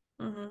us.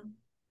 Mm-hmm.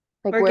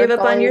 Like, Or give up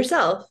on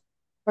yourself.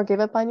 or give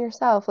up on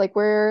yourself. I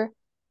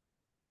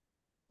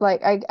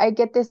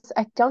get this,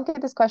 I don't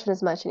get this question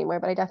as much anymore,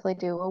 but I definitely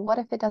do. Well, what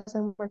if it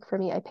doesn't work for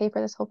me? I pay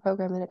for this whole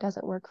program and it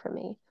doesn't work for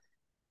me.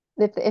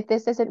 If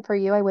this isn't for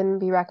you, I wouldn't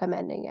be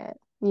recommending it.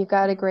 You've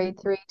got a Mm-hmm. grade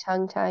 3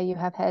 tongue tie, you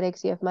have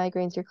headaches, you have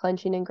migraines, you're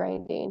clenching and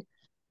grinding.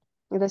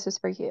 This is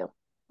for you.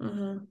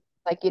 Mm-hmm.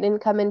 Like you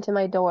didn't come into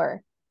my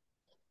door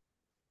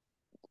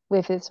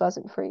if this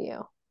wasn't for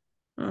you.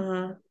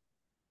 Mm-hmm.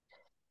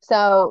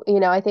 So,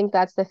 I think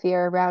that's the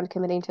fear around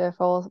committing to a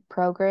full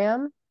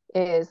program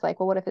is like,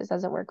 well, what if this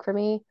doesn't work for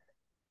me?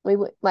 We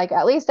would like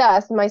at least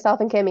us, myself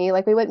and Kimmy,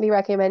 like we wouldn't be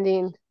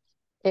recommending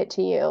it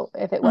to you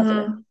if it wasn't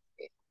a Mm-hmm.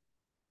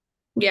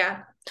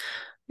 Yeah.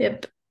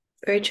 Yep.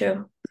 Very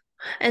true.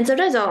 And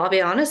sometimes I'll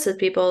be honest with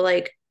people,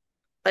 like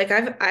I've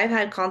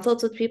had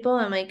consults with people.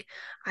 I'm like,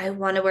 I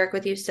want to work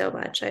with you so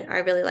much. I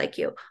really like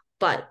you,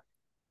 but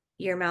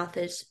your mouth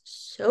is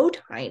so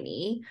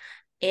tiny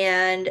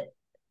and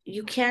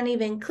you can't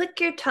even click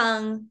your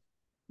tongue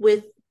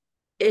with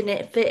and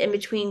it fit in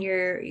between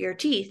your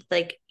teeth.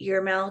 Like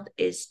your mouth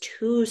is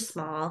too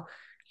small.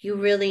 You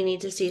really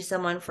need to see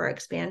someone for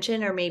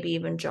expansion or maybe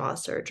even jaw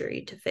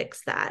surgery to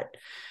fix that.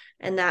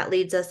 And that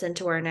leads us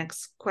into our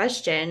next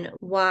question.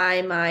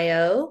 Why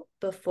myo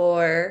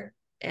before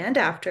and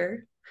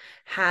after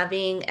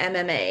having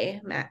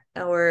MMA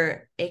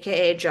or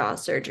AKA jaw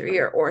surgery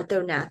or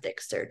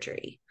orthodontic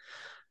surgery?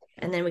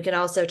 And then we can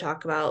also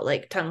talk about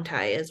like tongue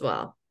tie as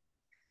well.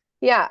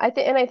 Yeah, I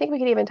think we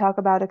could even talk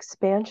about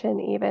expansion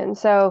even.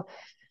 So,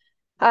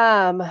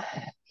 um,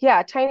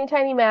 yeah, tiny,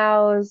 tiny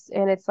mouths,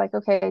 and it's like,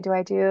 okay, do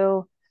I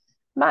do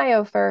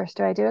myo first?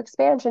 Do I do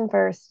expansion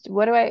first?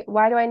 Why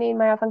do I need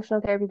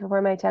myofunctional therapy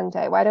before my tongue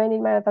tie? Why do I need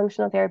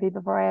myofunctional therapy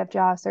before I have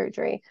jaw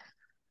surgery?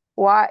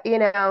 Why,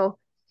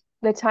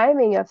 the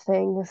timing of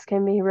things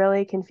can be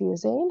really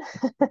confusing.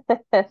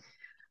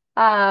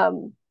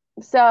 Um,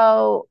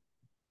 so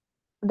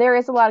there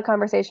is a lot of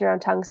conversation around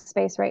tongue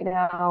space right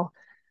now.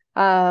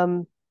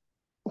 Um,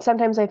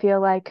 Sometimes I feel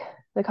like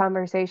the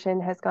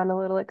conversation has gone a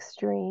little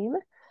extreme.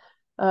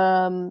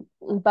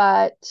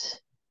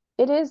 But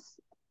it is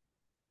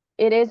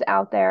it is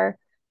out there.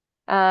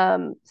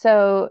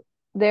 So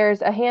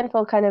there's a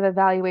handful kind of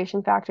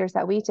evaluation factors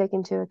that we take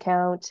into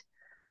account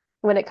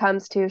when it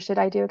comes to should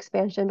I do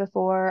expansion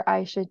before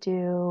I should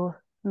do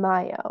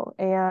myo.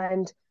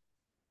 And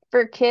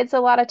for kids, a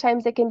lot of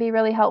times it can be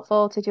really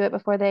helpful to do it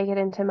before they get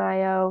into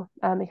myo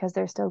because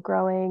they're still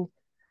growing.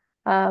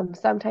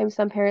 Sometimes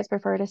some parents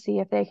prefer to see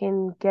if they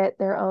can get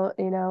their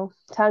own,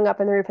 tongue up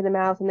in the roof of the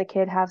mouth and the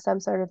kid have some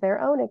sort of their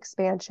own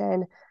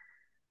expansion.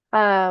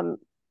 Um,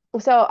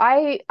 so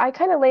I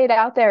kind of laid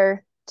out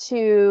there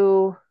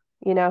to,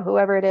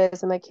 whoever it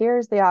is, I'm like,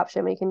 here's the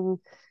option. We can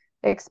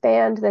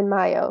expand, then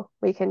myo.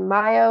 We can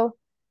myo,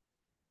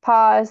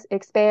 pause,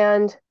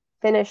 expand,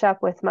 finish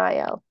up with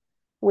myo.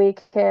 We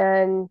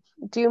can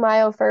do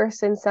myo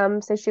first in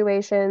some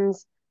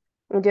situations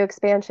and do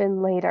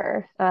expansion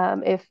later,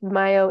 if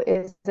myo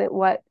isn't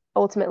what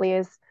ultimately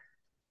is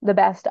the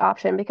best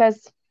option.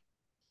 Because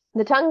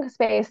the tongue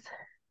space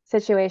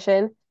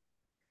situation,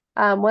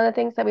 one of the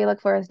things that we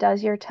look for is,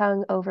 does your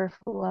tongue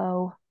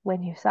overflow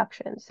when you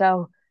suction?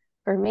 So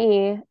for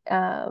me,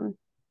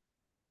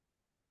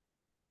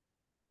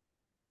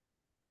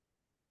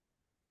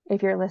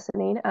 if you're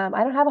listening, I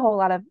don't have a whole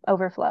lot of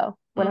overflow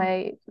when Mm.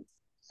 I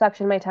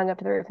suction my tongue up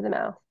to the roof of the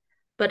mouth.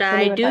 But I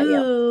Sydney, what about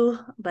you? do,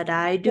 but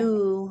I Yeah,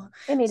 do.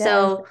 Amy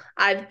does. So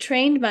I've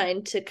trained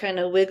mine to kind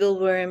of wiggle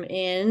worm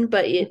in,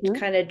 but it Hmm.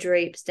 kind of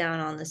drapes down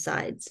on the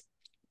sides.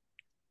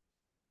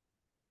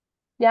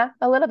 Yeah,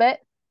 a little bit.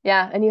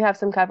 Yeah, and you have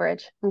some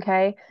coverage.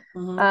 Okay.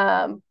 Hmm.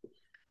 Um,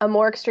 a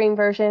more extreme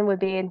version would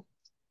be,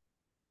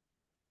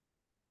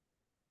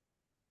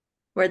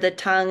 Where the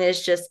tongue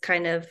is just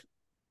kind of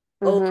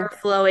hmm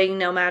overflowing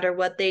no matter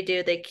what they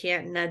do. They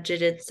can't nudge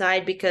it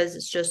inside because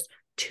it's just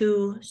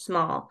too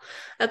small.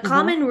 A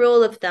hmm common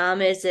rule of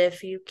thumb is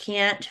if you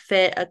can't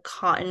fit a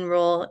cotton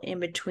roll in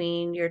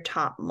between your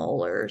top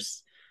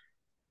molars.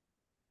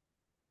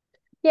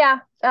 Yeah.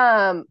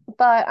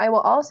 But I will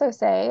also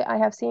say I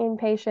have seen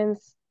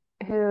patients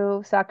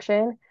who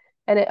suction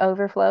and it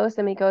overflows,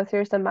 and we go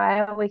through some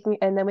myo,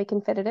 and then we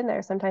can fit it in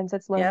there. Sometimes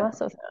it's low Yep.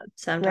 muscle tone,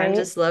 Sometimes right?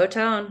 it's low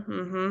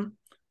tone.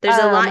 There's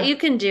a lot Um, you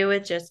can do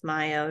with just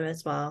myo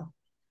as well.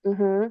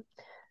 hmm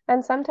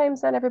And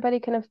sometimes not everybody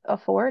can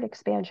afford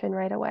expansion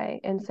right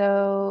away. And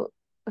so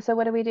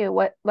what do we do?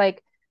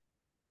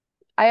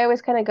 I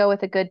always kind of go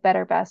with a good,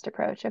 better, best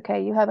approach.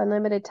 Okay, you have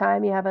unlimited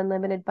time, you have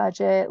unlimited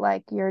budget,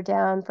 like you're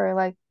down for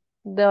like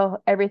the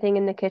everything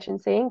in the kitchen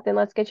sink, then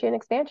let's get you an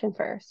expansion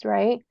first,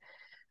 right?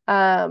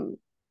 Um,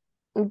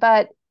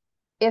 but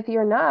if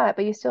you're not,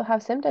 but you still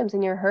have symptoms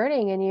and you're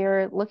hurting and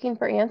you're looking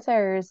for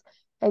answers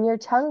and you're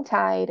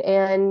tongue-tied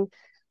and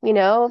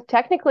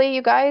technically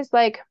you guys,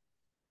 like,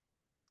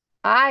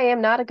 I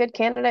am not a good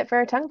candidate for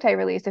a tongue tie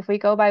release if we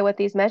go by what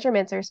these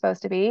measurements are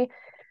supposed to be.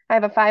 I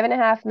have a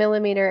 5.5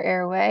 millimeter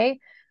airway.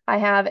 I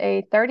have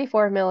a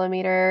 34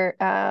 millimeter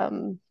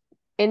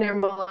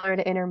intermolar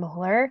to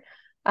intermolar.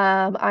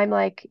 I'm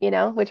like,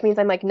 which means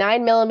I'm like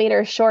 9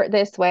 millimeters short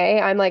this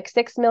way. I'm like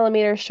 6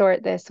 millimeters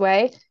short this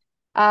way.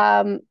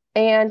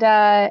 And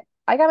I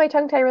got my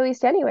tongue tie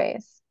released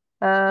anyways.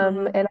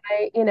 Hmm. And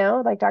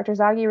like Dr.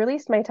 Zaghi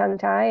released my tongue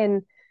tie,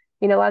 and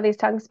a lot of these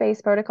tongue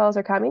space protocols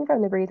are coming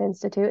from the Breathe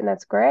Institute, and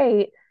that's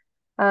great.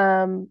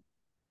 Um,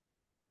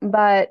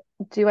 but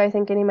do I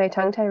think any of my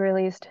tongue tie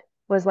released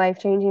was life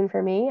changing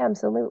for me?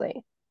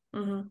 Absolutely.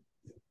 Hmm.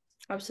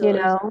 You Absolutely.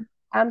 know,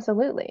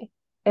 absolutely.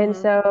 And Hmm.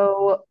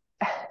 so,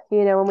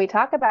 when we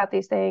talk about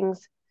these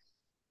things,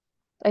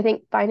 I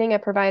think finding a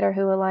provider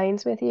who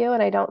aligns with you,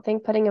 and I don't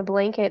think putting a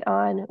blanket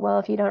on, well,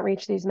 if you don't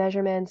reach these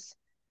measurements,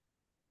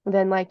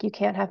 then like you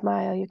can't have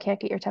myo, you can't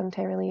get your tongue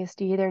tie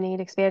released. You either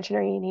need expansion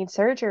or you need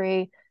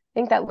surgery. I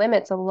think that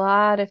limits a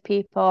lot of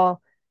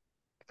people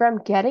from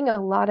getting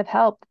a lot of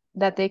help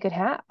that they could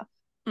have.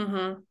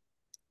 Hmm.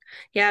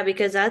 Yeah,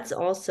 because that's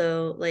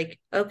also like,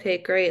 okay,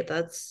 great,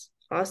 that's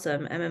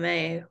awesome,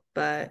 MMA,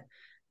 but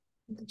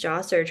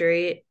jaw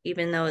surgery,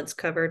 even though it's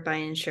covered by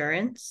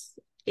insurance,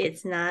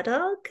 it's not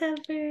all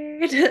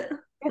covered.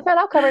 It's not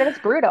all covered and it's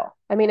brutal.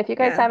 I mean, if you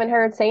guys Yeah. haven't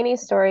heard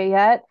Sani's story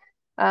yet,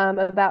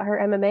 about her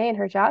MMA and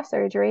her jaw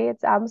surgery,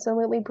 it's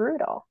absolutely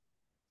brutal.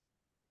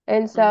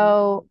 And Hmm.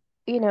 so,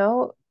 you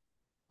know,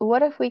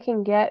 what if we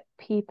can get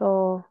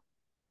people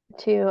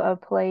to a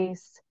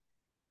place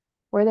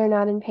where they're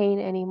not in pain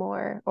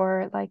anymore?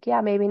 Or like,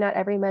 yeah, maybe not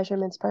every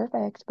measurement's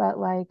perfect, but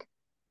like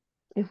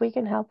if we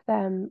can help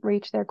them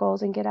reach their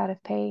goals and get out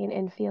of pain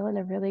and feel in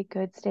a really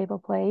good, stable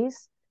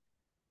place,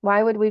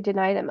 why would we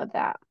deny them of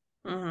that?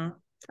 Hmm.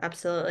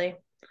 Absolutely.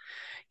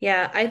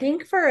 Yeah, I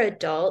think for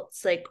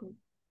adults,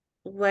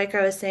 like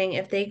I was saying,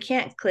 if they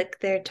can't click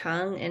their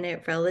tongue and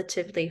it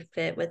relatively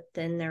fit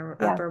within their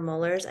Yeah. upper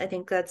molars, I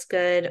think that's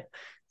good.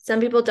 Some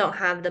people don't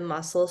have the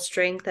muscle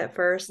strength at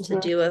first to Hmm.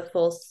 do a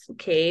full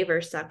cave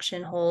or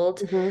suction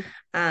hold. Hmm.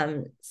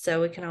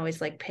 So we can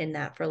always like pin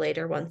that for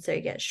later once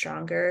they get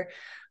stronger.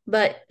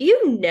 But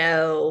you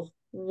know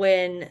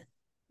when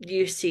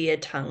you see a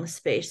tongue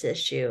space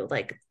issue,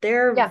 like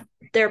Yeah.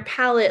 their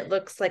palate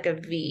looks like a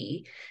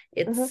V.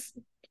 Hmm. It's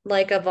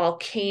like a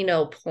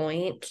volcano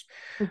point.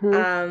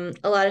 Hmm.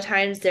 A lot of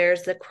times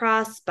there's the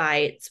cross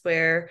bites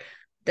where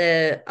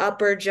the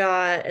upper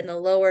jaw and the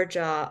lower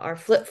jaw are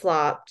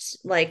flip-flopped,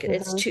 like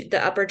Hmm.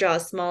 the upper jaw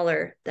is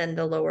smaller than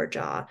the lower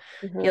jaw.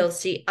 Hmm. You'll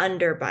see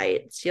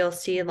underbites. You'll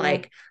see Hmm.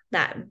 like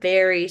that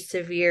very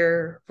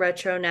severe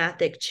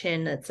retrognathic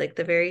chin that's like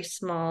the very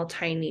small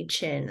tiny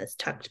chin that's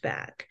tucked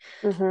back.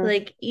 Hmm.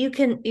 Like you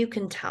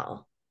can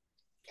tell.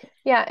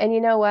 Yeah, and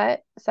you know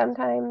what?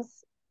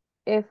 Sometimes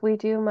if we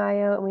do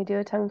myo and we do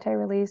a tongue tie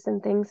release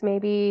and things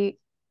maybe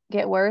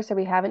get worse or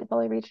we haven't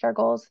fully reached our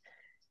goals,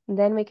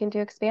 then we can do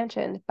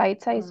expansion,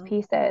 bite-sized Mm-hmm.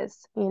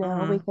 pieces, we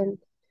Mm-hmm. can,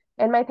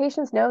 and my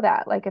patients know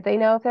that. Like if they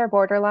know if they're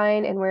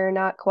borderline and we're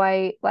not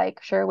quite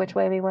like sure which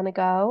way we want to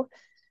go,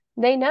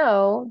 they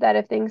know that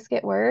if things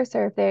get worse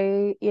or if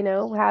they,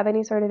 have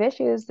any sort of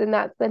issues, then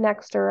that's the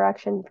next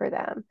direction for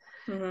them.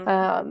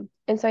 Mm-hmm.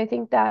 And so I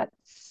think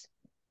that's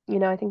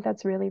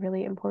really,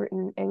 really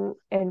important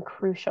and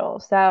crucial.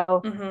 So,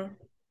 Mm-hmm.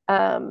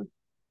 um,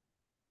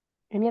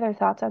 any other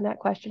thoughts on that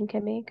question,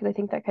 Kimmy? Because I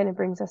think that kind of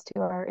brings us to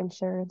our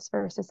insurance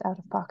versus out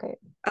of pocket.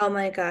 Oh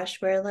my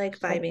gosh, we're like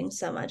vibing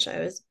so much. I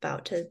was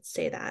about to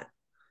say that.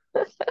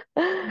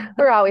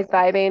 We're always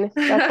vibing.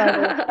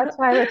 That's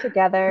why we're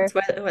together.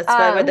 That's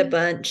why we're the Um,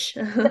 bunch.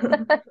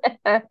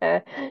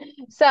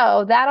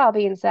 so that all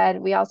being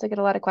said, we also get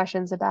a lot of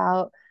questions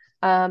about,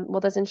 well,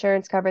 does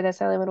insurance cover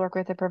this? I only would work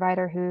with a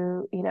provider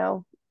who,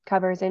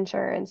 covers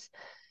insurance.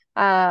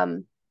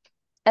 Um,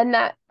 and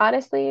that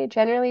honestly,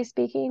 generally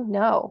speaking,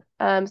 no.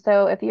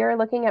 So if you're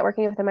looking at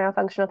working with a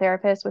myofunctional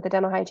therapist with a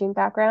dental hygiene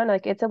background,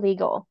 like it's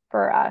illegal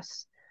for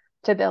us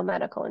to bill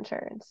medical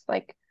insurance.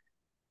 Like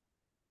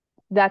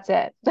that's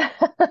it.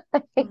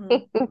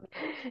 Mhm.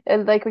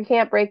 And like we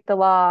can't break the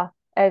law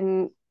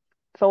and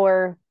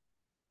for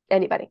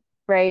anybody,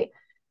 right?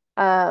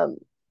 Um,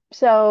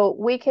 so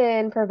we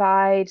can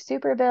provide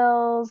super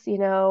bills,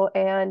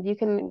 and you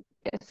can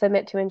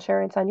submit to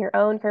insurance on your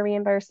own for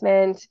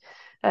reimbursement.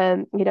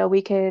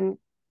 We can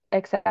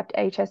accept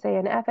HSA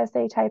and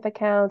FSA type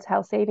accounts,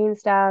 health savings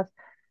stuff.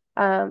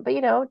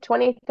 But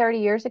 20, 30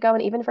 years ago,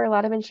 and even for a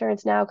lot of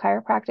insurance now,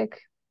 chiropractic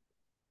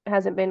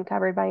hasn't been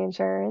covered by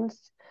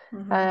insurance.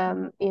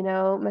 Mhm.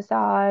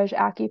 Massage,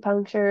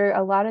 acupuncture,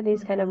 a lot of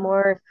these kind of Mhm.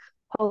 more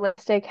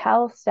holistic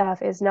health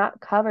stuff is not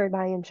covered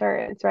by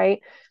insurance,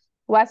 right?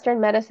 Western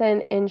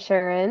medicine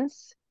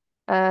insurance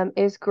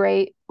is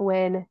great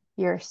when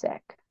you're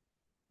sick.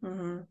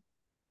 Mhm.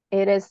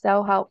 It is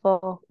so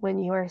helpful when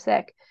you are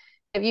sick.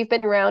 If you've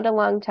been around a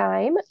long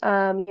time,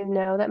 you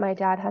know that my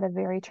dad had a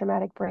very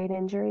traumatic brain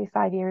injury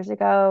 5 years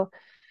ago.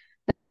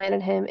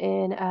 Landed him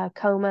in a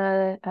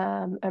coma,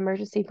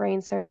 emergency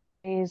brain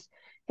surgeries.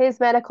 His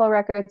medical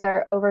records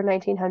are over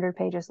 1,900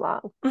 pages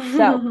long.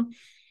 So,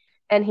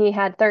 and he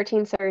had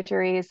 13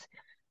 surgeries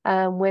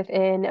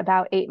within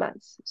about 8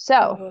 months.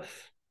 So,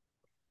 Oof.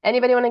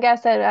 anybody want to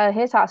guess at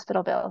his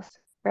hospital bills,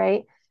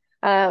 right?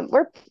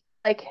 We're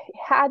like,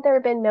 had there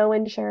been no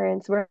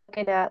insurance, we're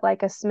looking at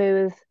like a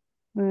smooth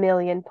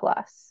million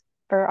plus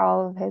for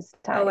all of his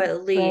Oh, time, at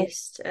right?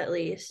 least, at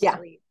least. Yeah.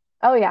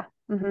 Oh, yeah.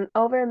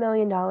 Over $1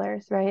 million,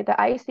 right? The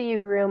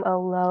ICU room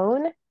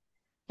alone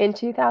in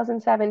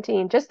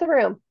 2017, just the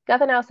room,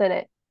 nothing else in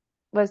it,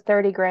 was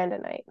 30 grand a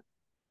night.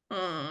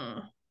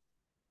 Mm.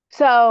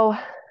 So,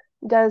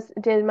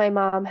 did my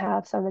mom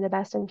have some of the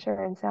best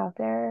insurance out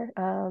there?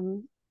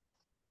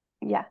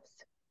 Yes.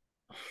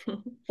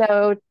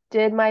 So,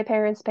 did my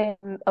parents pay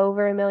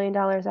over $1 million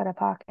out of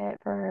pocket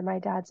for my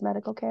dad's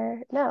medical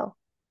care? No,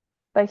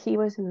 but he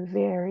was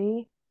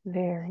very,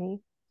 very,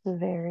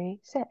 very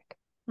sick.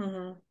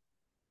 Mhm.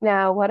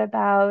 Now, what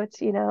about,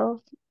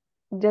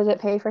 does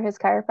it pay for his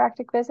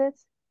chiropractic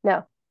visits?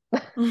 No.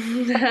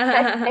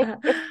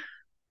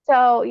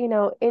 So,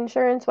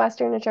 insurance,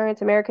 Western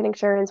insurance, American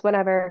insurance,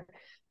 whatever,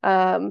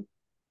 um,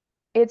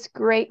 it's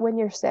great when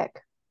you're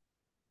sick,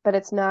 but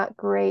it's not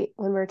great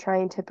when we're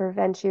trying to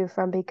prevent you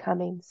from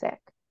becoming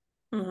sick,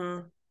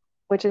 Mhm.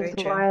 which is Very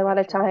true. why a lot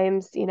of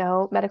times,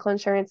 medical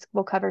insurance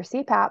will cover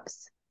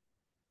CPAPs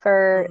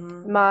for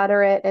Mhm.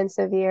 moderate and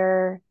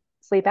severe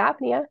sleep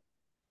apnea.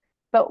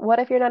 But what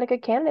if you're not a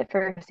good candidate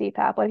for a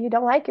CPAP? What if you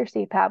don't like your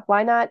CPAP?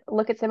 Why not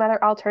look at some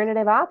other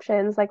alternative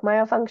options like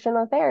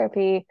myofunctional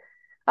therapy?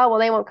 Oh, well,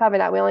 they won't cover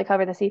that. We only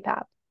cover the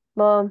CPAP.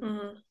 Well,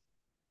 Mhm.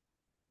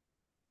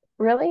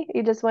 really?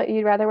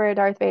 You'd rather wear a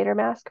Darth Vader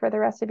mask for the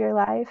rest of your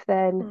life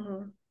than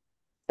Mhm.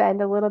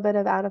 spend a little bit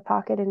of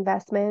out-of-pocket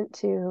investment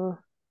to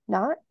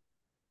not?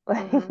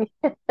 Mhm.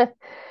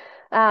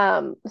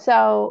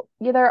 So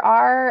yeah, there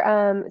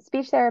are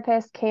speech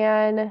therapists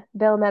can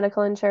bill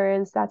medical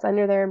insurance. That's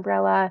under their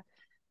umbrella.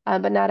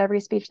 But not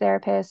every speech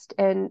therapist,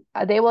 and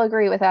they will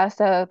agree with us.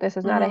 So this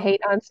is not a Mhm.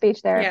 hate on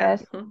speech Yeah.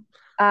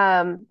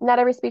 therapists. Not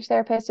every speech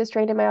therapist is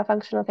trained in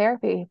myofunctional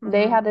therapy.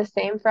 They have Mhm. the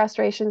same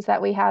frustrations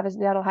that we have as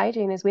dental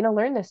hygiene is we don't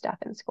learn this stuff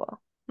in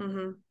school.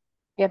 Mhm.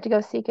 You have to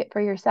go seek it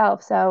for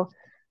yourself. So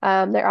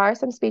there are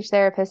some speech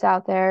therapists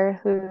out there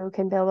who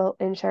can bill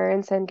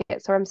insurance and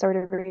get some sort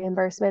of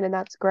reimbursement, and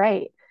that's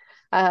great.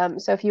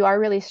 So if you are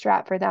really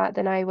strapped for that,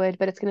 then I would,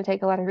 but it's going to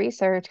take a lot of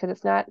research because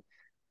it's not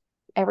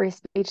every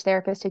speech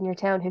therapist in your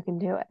town who can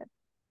do it.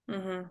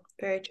 Mhm.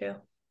 Very true.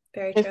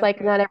 Very Just true. like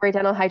not every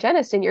dental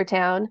hygienist in your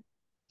town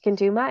can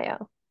do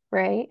Myo,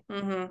 right?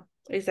 Mhm.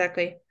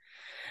 Exactly.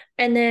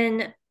 And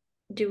then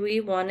do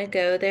we want to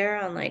go there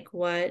on like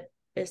what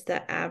is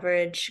the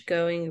average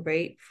going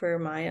rate for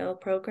Myo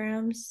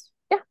programs?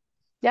 Yeah,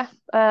 yeah.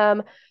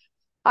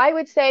 I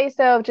would say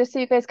so, just so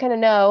you guys kind of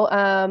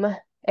know.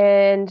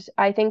 And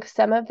I think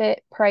some of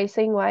it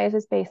pricing wise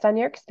is based on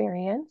your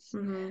experience.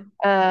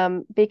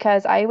 Mhm.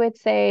 Because I would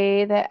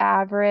say the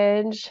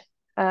average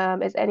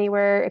is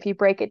anywhere, if you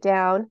break it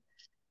down,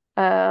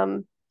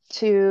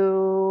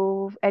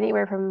 to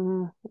anywhere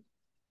from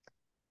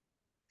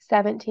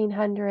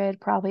 1,700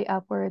 probably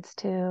upwards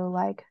to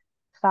like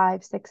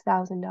 $5,000,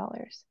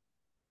 $6,000.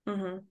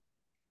 Mm-hmm.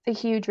 It's a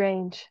huge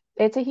range.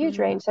 It's a huge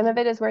Mm-hmm. range. Some of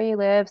it is where you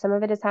live, some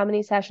of it is how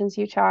many sessions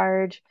you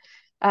charge.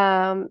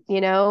 Some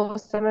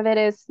of it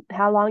is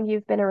how long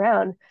you've been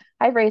around.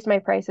 I've raised my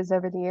prices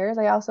over the years.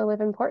 I also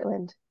live in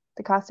Portland.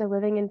 The cost of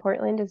living in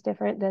Portland is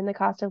different than the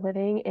cost of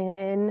living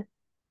in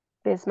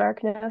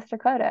Bismarck, North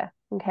Dakota.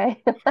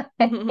 Okay.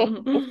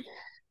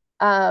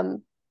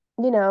 Um,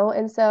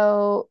 and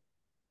so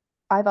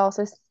I've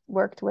also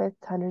worked with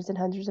hundreds and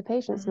hundreds of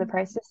patients. So the Mm-hmm.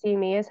 price to see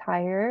me is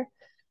higher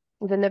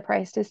than the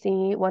price to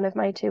see one of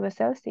my two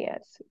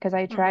associates because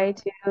I try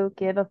Mm-hmm. to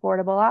give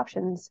affordable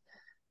options.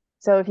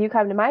 So if you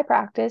come to my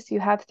practice,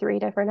 you have three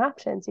different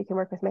options. You can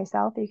work with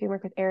myself, you can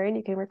work with Erin,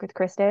 you can work with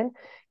Kristen,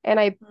 and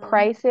I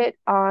price it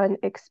on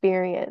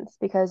experience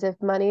because if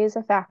money is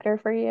a factor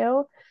for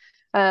you,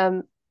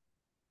 um,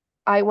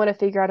 I want to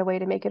figure out a way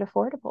to make it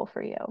affordable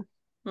for you.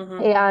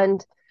 Mm-hmm.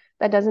 And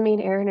that doesn't mean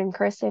Erin and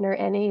Kristen are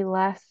any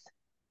less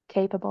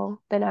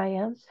capable than I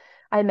am.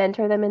 I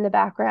mentor them in the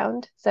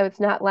background. So it's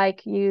not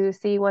like you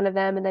see one of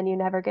them and then you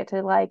never get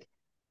to like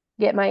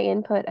get my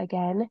input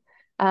again.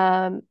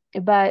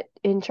 But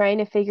in trying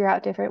to figure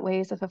out different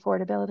ways of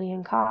affordability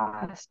and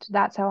cost,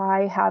 that's how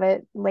I have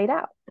it laid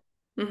out.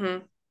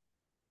 Mm-hmm.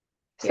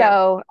 Yeah.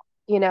 So,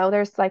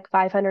 there's like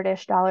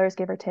 500-ish dollars,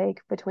 give or take,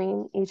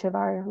 between each of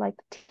our like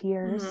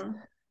tiers.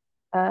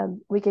 Mm-hmm.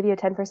 We give you a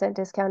 10%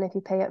 discount if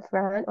you pay up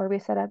front, or we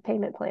set up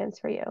payment plans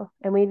for you.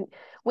 And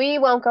we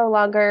won't go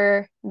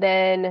longer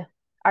than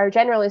our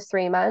general is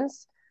 3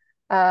 months.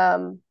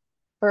 Um,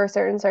 for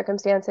certain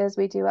circumstances,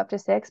 we do up to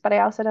 6, but I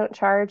also don't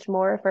charge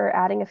more for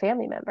adding a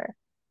family member.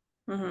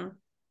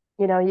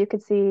 Mm-hmm. You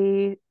could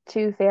see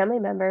two family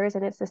members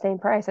and it's the same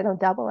price. I don't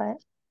double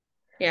it.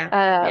 Yeah.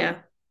 Um, Yeah.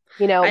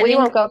 I we think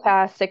won't go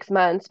past 6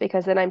 months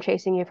because then I'm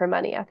chasing you for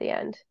money at the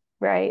end,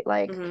 right?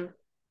 Like, mm-hmm.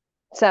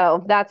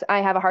 so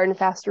I have a hard and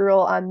fast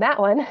rule on that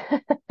one.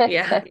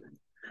 Yeah.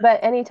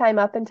 But anytime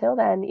up until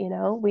then,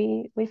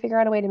 we figure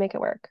out a way to make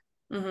it work.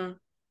 Mm-hmm.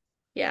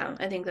 Yeah.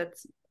 I think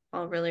that's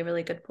all really,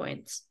 really good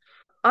points.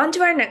 On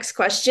to our next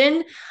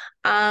question.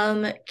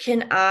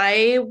 Can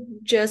I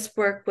just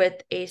work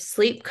with a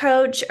sleep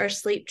coach or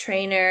sleep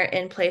trainer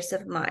in place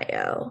of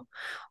Myo?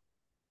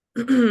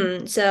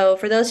 So,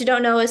 for those who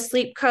don't know, a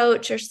sleep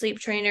coach or sleep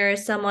trainer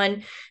is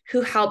someone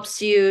who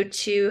helps you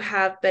to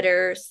have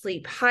better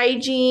sleep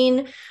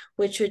hygiene,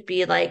 which would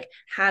be like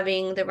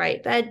having the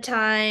right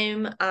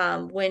bedtime,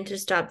 when to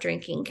stop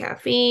drinking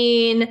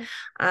caffeine,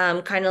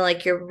 kind of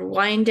like your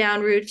wind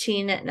down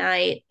routine at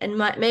night. And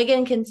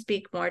Megan can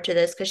speak more to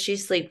this because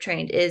she's sleep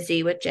trained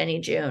Izzy with Jenny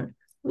June.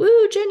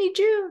 Woo, Jenny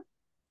June.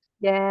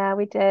 Yeah,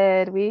 we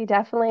did. We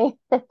definitely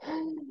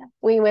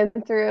we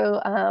went through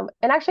and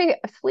actually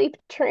sleep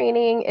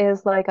training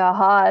is like a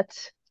hot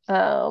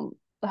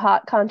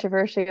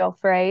controversial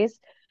phrase.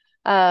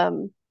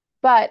 Um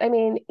but I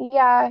mean,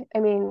 yeah, I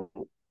mean,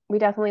 we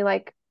definitely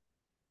like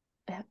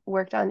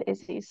worked on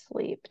Izzy's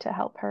sleep to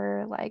help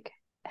her like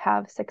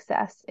have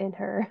success in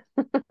her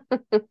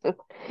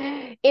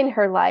in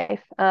her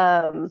life.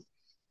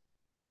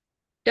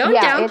 Don't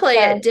Yeah, it's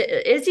downplay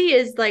it. Izzy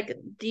is like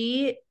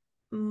the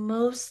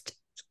most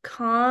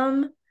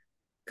calm,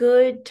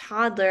 good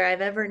toddler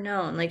I've ever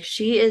known. Like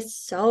she is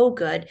so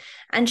good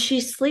and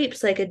she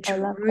sleeps like a I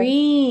love her.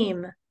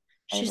 dream.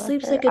 I She love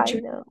sleeps her. like a I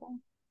dream. know.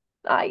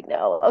 I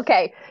know.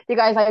 Okay, you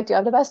guys, I do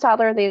have the best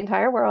toddler in the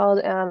entire world,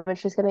 and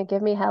she's gonna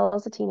give me hell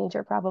as a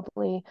teenager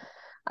probably.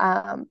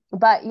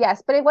 But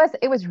yes, but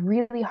it was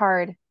really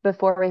hard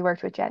before we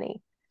worked with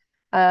Jenny.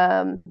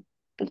 Um,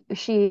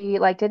 she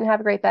like didn't have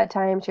a great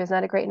bedtime. She was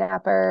not a great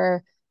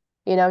napper.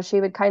 She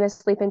would kind of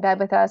sleep in bed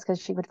with us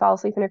because she would fall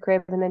asleep in her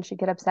crib and then she'd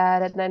get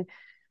upset. And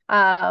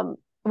then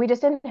we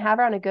just didn't have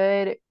her on a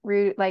good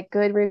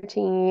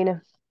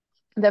routine.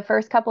 The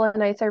first couple of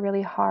nights are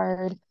really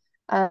hard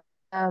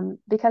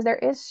because there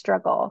is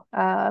struggle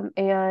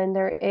and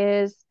there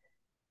is,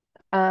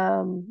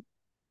 um,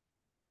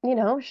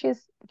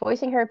 she's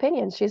voicing her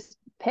opinions. She's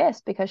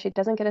pissed because she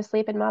doesn't get to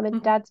sleep in mom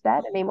and dad's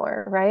bed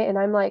anymore, right? And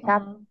I'm like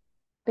happy Mhm.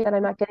 that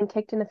I'm not getting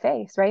kicked in the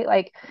face, right?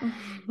 Like,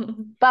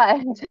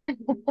 but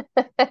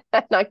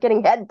I'm not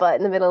getting headbutt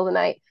in the middle of the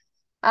night.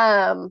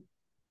 Um,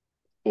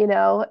 you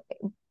know,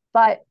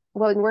 but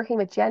when working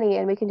with Jenny,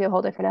 and we can do a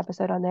whole different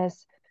episode on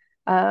this,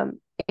 um,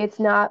 it's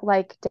not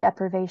like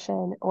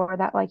deprivation or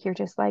that like you're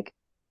just like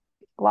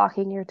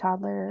locking your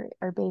toddler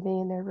or baby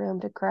in their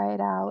room to cry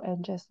it out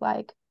and just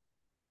like,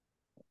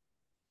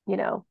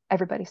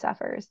 everybody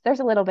suffers. There's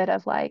a little bit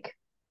of like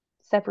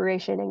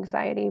separation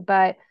anxiety,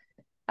 but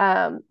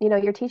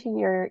you're teaching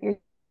your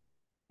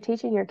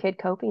kid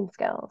coping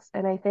skills.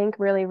 And I think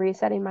really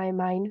resetting my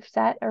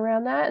mindset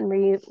around that and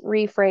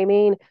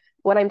reframing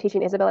what I'm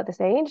teaching Isabel at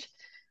this age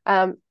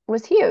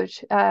was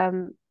huge.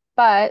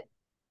 But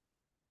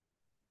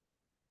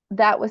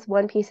that was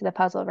one piece of the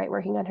puzzle, right?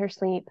 Working on her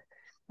sleep.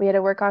 We had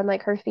to work on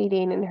like her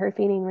feeding and her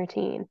feeding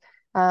routine.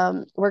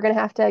 We're gonna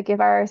have to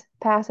give our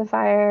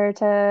pacifier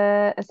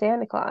to a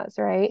Santa Claus,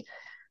 right?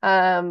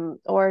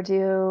 Or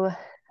do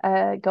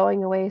a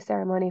going away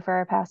ceremony for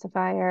our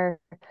pacifier.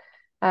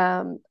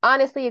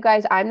 Honestly, you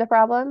guys, I'm the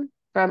problem.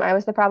 I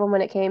was the problem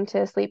when it came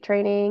to sleep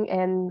training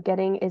and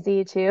getting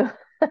Izzy to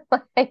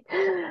like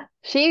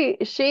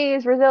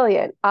she's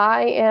resilient.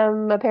 I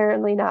am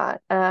apparently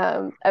not.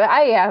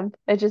 I am.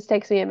 It just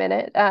takes me a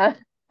minute.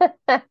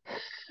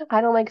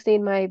 I don't like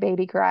seeing my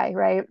baby cry,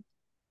 right?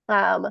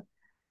 Um,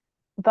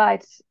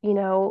 but you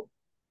know,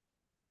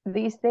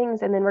 these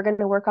things, and then we're going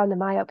to work on the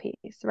myo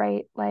piece,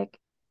 right? Like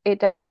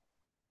it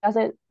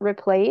doesn't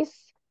replace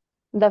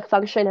the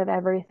function of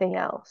everything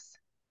else.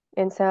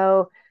 And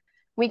so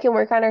we can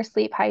work on our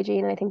sleep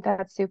hygiene. I think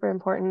that's super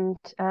important.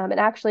 And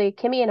actually,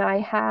 Kimmy and I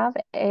have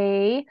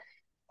a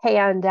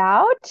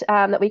handout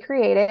that we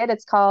created.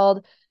 It's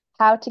called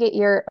How to Get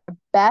Your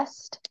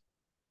Best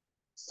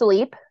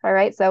Sleep. All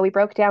right. So we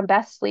broke down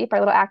best sleep, our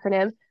little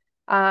acronym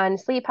on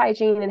sleep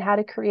hygiene and how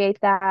to create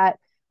that.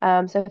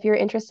 So if you're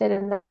interested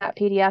in that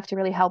PDF to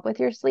really help with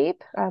your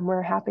sleep,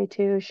 we're happy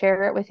to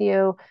share it with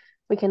you.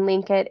 We can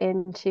link it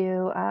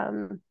into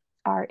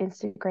our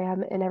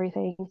Instagram and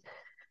everything,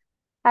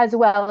 as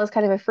well as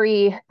kind of a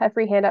free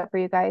handout for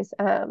you guys.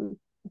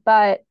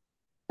 But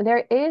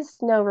there is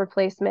no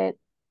replacement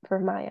for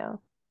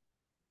Mayo.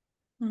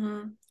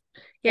 Mm-hmm.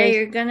 Yeah, There's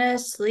you're gonna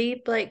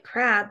sleep like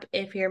crap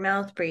if you're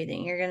mouth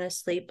breathing. You're gonna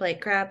sleep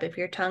like crap if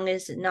your tongue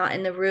is not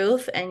in the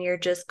roof and you're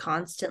just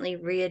constantly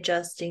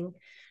readjusting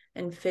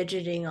and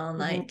fidgeting all mhm,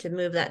 night to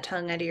move that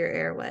tongue out of your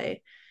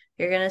airway.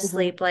 You're gonna mhm,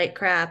 sleep like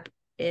crap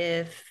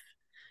if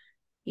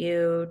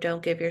you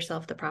don't give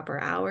yourself the proper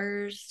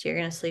hours. You're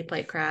gonna sleep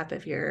like crap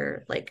if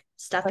you're like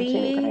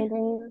clenching and stuffy,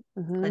 grinding.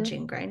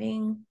 clenching,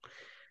 grinding,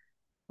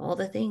 all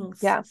the things.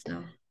 Yeah.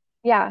 So,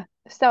 Yeah.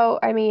 So,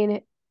 I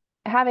mean,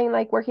 having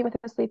like working with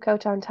a sleep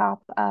coach on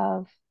top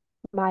of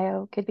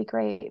Myo could be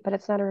great, but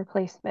it's not a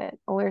replacement.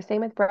 We're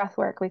same with breath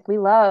work. We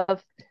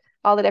love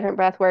all the different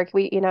breath work.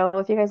 If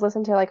you guys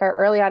listen to like our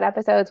early on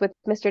episodes with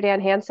Mr.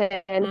 Dan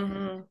Hansen,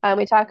 mm-hmm,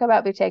 we talk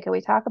about Buteyko,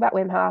 we talk about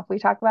Wim Hof, we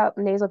talk about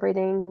nasal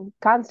breathing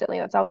constantly.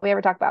 That's all we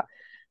ever talk about.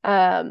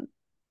 Um,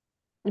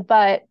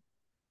 but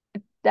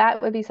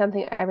that would be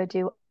something I would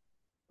do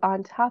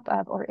on top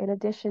of or in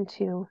addition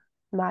to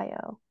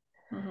Myo.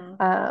 mm-hmm,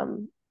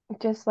 Um,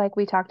 just like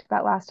we talked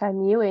about last time,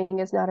 mewing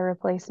is not a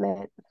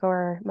replacement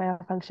for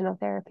myofunctional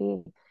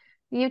therapy.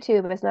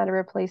 YouTube is not a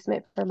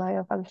replacement for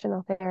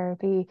myofunctional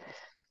therapy.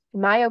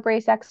 Myo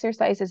brace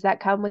exercises that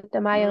come with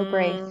the myo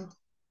brace mm.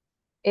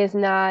 is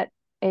not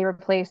a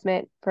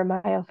replacement for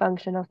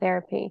myofunctional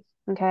therapy.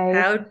 Okay.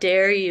 How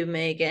dare you,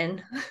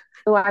 Megan?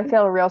 Oh, I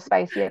feel real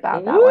spicy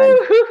about that one.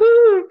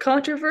 Woo-hoo-hoo.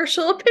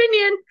 Controversial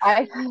opinion,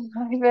 I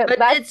feel but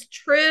that's it's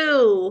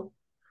true.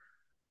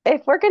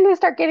 if we're going to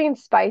start getting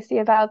spicy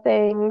about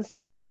things,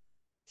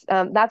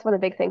 that's one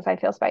of the big things I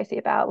feel spicy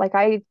about.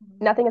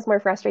 Nothing is more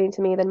frustrating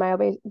to me than my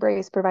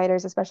brace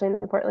providers, especially in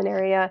the Portland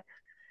area,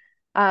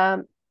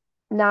 um,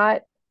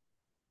 not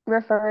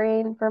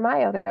referring for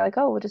myo. They're like,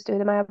 oh, we'll just do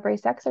the myo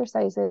brace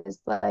exercises.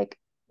 Like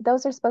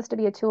those are supposed to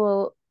be a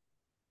tool,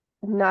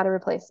 not a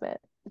replacement.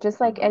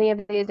 Just like Mm-hmm. any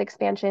of these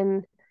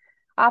expansion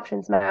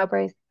options, myo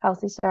brace,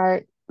 healthy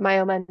start,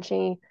 myo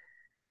munchie,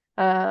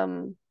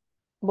 um,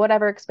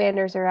 whatever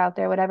expanders are out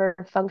there, whatever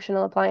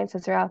functional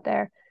appliances are out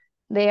there,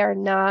 they are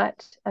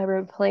not a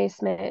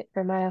replacement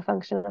for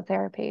myofunctional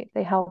therapy.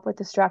 They help with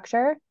the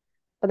structure,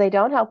 but they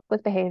don't help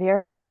with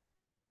behavior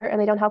and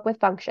they don't help with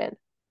function.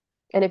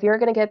 And if you're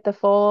going to get the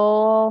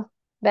full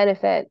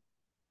benefit,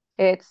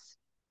 it's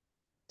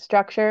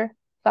structure,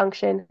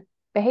 function,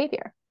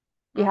 behavior.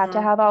 You have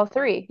to Mm-hmm. have all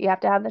three. You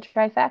have to have the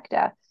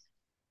trifecta,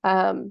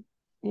 um,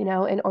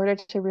 in order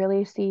to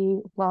really see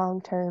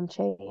long-term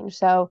change.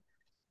 So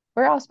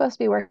we're all supposed to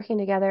be working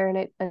together, and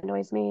it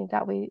annoys me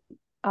that we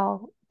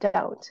all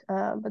don't.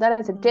 But that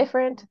is a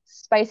different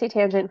spicy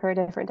tangent for a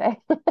different day.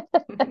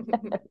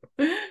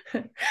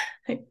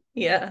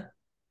 Yeah,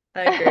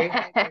 I agree.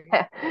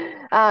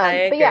 I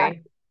But yeah,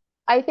 agree.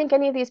 I think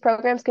any of these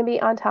programs can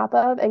be on top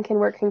of and can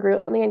work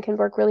congruently and can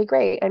work really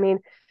great. I mean,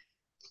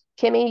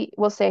 Kimmy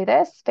will say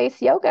this,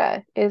 face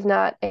yoga is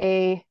not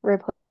a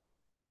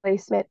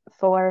replacement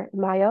for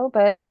Mayo,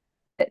 but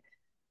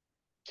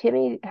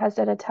Kimmy has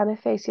done a ton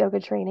of face yoga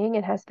training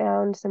and has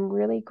found some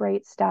really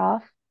great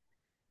stuff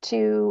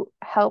to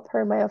help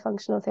her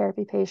myofunctional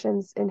therapy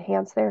patients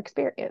enhance their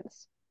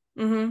experience.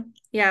 Mm-hmm.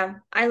 Yeah,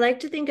 I like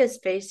to think of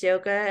space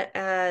yoga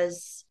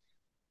as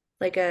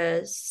like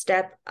a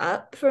step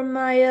up from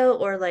Myo,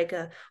 or like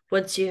a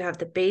once you have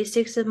the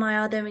basics of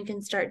Myo, then we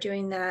can start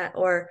doing that.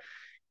 Or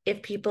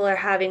if people are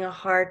having a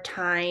hard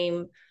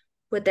time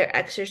with their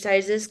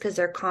exercises because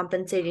they're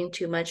compensating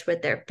too much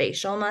with their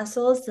facial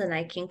muscles, then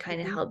I can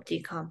kind of Mm-hmm. help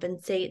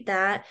decompensate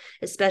that,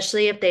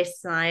 especially if they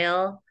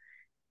smile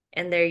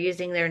and they're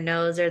using their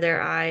nose or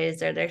their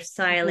eyes, or they're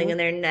smiling Mm-hmm. and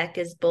their neck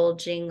is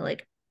bulging.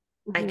 Like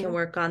I can Mm-hmm.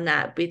 work on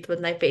that with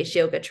my face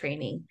yoga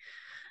training,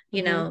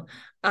 you Mm-hmm. know.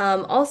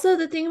 Also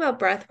the thing about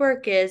breath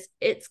work is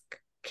it's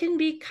can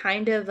be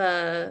kind of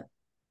a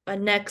a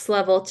next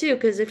level too,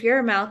 because if you're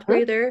a mouth Mm-hmm.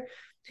 breather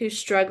who's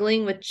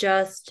struggling with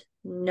just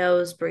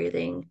nose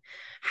breathing,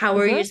 how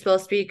are Mm-hmm. you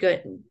supposed to be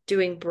good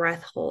doing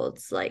breath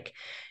holds? Like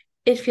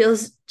it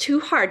feels too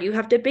hard. You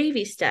have to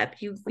baby step.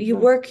 You Mm-hmm.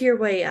 work your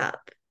way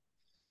up.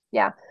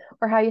 Yeah.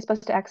 Or how are you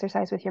supposed to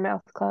exercise with your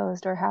mouth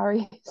closed? Or how are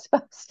you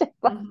supposed to,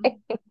 Mm-hmm.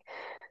 like,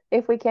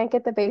 if we can't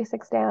get the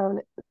basics down,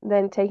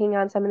 then taking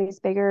on some of these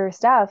bigger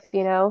stuff,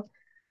 you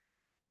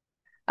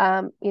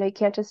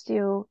can't just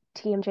do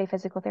TMJ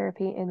physical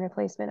therapy in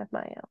replacement of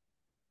Myo.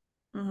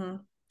 Mm-hmm.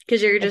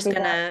 Because you're I just see that.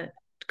 gonna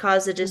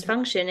cause a Mm-hmm.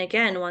 dysfunction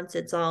again once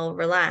it's all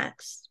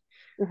relaxed.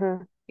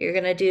 Mm-hmm. You're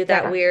gonna do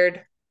that Yeah.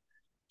 weird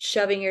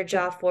shoving your Mm-hmm.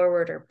 jaw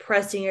forward or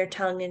pressing your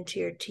tongue into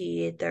your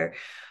teeth or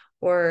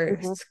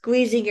Mm-hmm.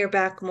 squeezing your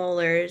back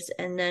molars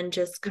and then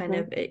just kind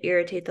Mm-hmm. of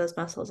irritate those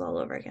muscles all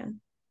over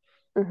again.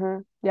 Mm-hmm.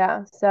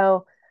 Yeah.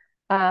 So,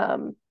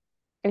 um,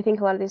 I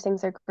think a lot of these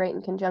things are great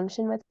in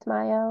conjunction with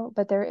Myo,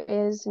 but there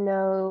is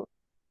no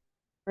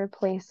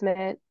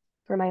replacement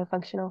for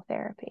myofunctional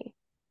therapy.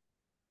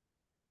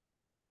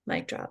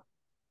 Mic drop.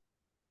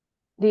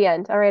 The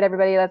end. All right,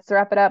 everybody, let's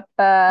wrap it up.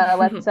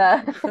 Let's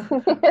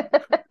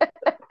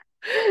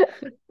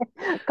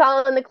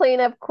call in the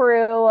cleanup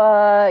crew.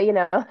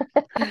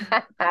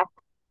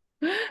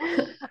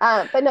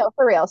 But no,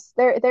 for reals,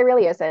 there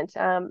really isn't.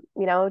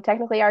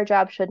 Technically our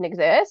job shouldn't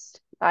exist.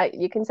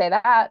 You can say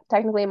that.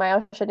 Technically,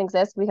 Myo shouldn't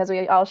exist because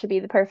we all should be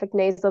the perfect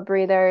nasal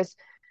breathers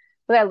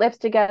with our lips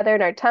together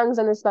and our tongues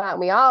on the spot, and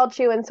we all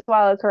chew and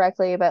swallow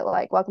correctly. But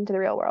like, welcome to the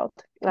real world.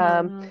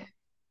 Mhm.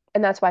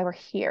 And that's why we're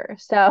here.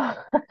 So,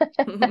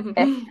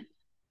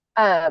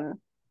 um,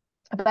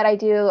 but I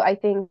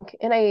think,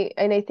 and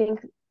I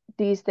think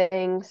these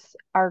things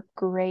are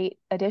great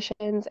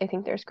additions. I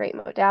think there's great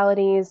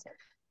modalities.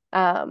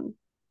 Um,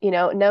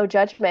 no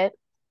judgment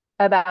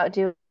about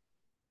doing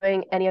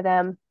any of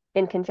them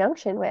in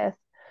conjunction with,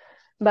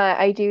 but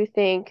I do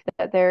think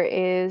that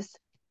there's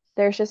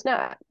just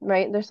not,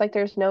 right?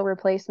 There's no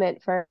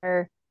replacement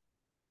for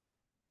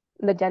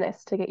the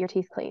dentist to get your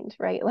teeth cleaned,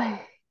 right?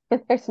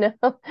 Like there's no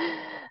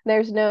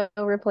there's no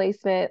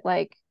replacement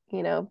like,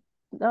 oh,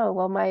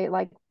 well, my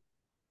like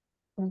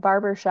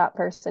barber shop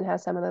person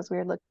has some of those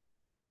weird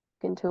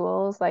looking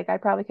tools. Like I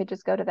probably could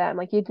just go to them.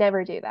 Like you'd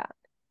never do that,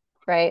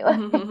 right?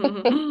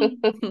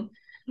 Like,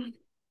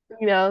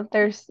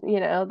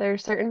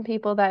 there's certain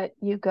people that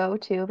you go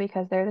to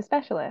because they're the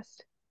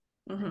specialist.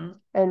 Mhm.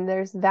 And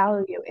there's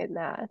value in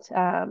that.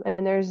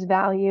 And there's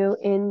value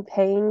in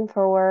paying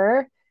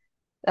for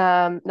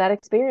that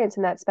experience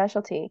and that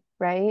specialty,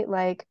 right?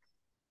 Like,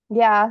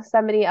 yeah,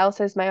 somebody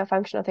else's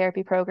myofunctional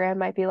therapy program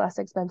might be less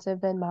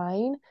expensive than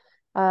mine.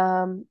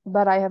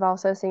 But I have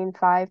also seen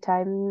 5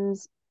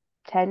 times,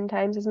 10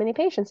 times as many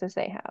patients as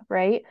they have,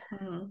 right?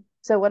 Mhm.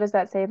 So what does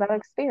that say about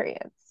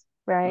experience,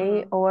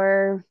 right? Mhm.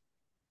 Or,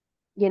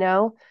 you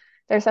know,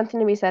 there's something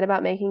to be said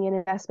about making an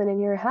investment in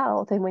your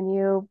health. And when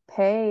you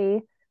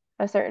pay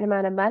a certain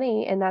amount of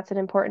money and that's an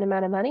important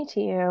amount of money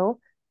to you,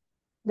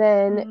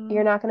 then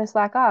you're Mhm. not going to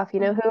slack off. Who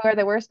are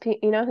the worst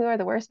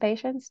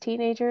patients?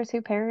 Teenagers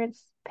who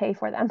parents pay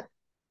for them.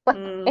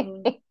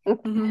 Mhm.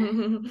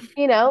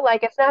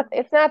 Like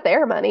it's not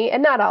their money,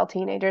 and not all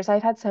teenagers.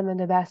 I've had some of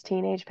the best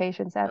teenage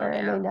patients Oh ever,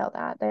 and they yeah. know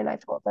that. And I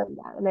told them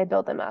that, and I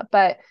build them up.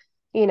 But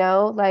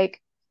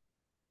like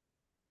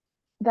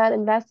that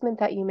investment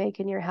that you make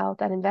in your health,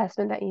 that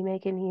investment that you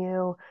make in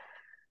you,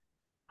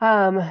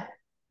 um,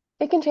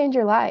 it can change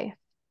your life.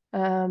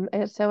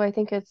 And so I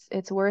think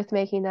it's worth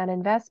making that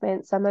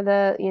investment. Some of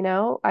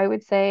the, I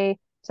would say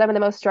some of the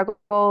most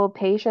struggle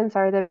patients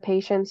are the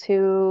patients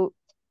who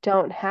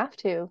don't have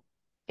to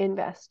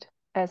invest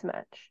as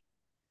much.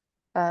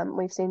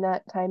 We've seen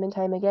that time and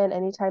time again.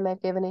 Anytime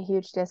I've given a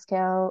huge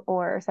discount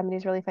or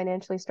somebody's really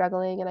financially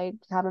struggling and I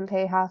have them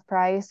pay half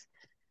price,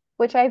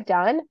 which I've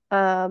done,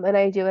 and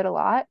I do it a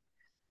lot,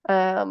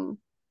 um,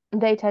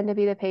 they tend to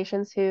be the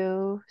patients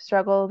who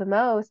struggle the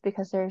most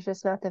because there's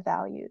just not the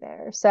value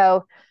there.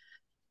 So,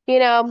 you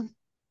know,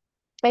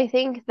 I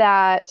think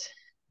that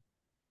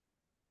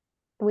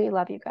we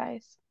love you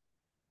guys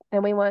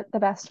and we want the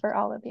best for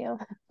all of you.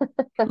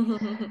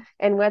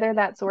 And whether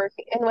that's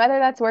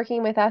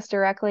working with us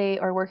directly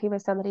or working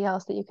with somebody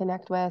else that you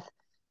connect with,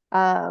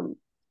 um,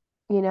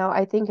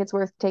 I think it's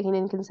worth taking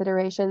in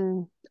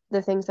consideration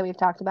the things that we've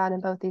talked about in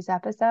both these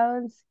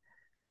episodes.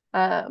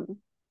 Um,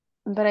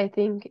 but I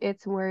think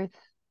it's worth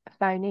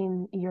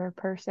finding your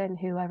person,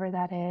 whoever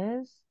that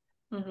is,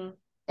 Mhm.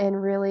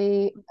 and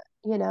really,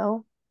 you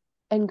know,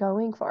 and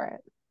going for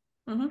it.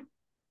 Mhm.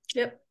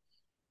 Yep.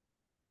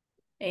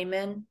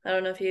 Amen. I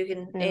don't know if you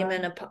can I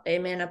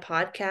amen a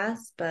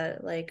podcast,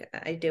 but like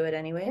I do it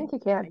anyway. think you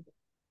can.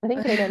 I think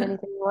you can amen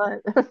anything you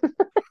want.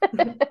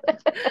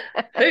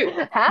 Hey.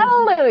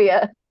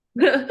 Hallelujah.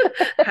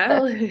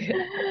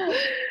 Hallelujah.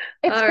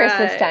 It's All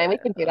Christmas right. time. We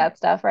can do that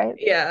stuff, right?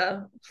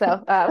 Yeah.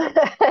 So, all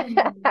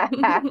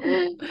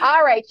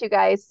right, you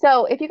guys.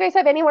 So, if you guys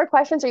have any more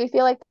questions or you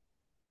feel like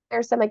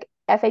there's some like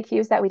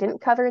FAQs that we didn't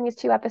cover in these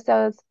 2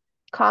 episodes,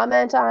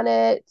 comment on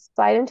it,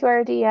 slide into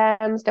our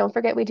DMs. Don't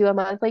forget we do a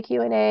monthly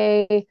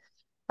Q&A.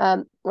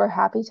 We're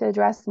happy to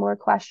address more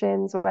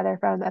questions, whether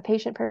from a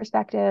patient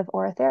perspective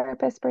or a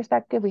therapist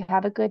perspective. We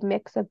have a good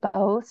mix of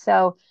both.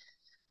 So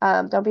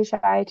don't be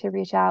shy to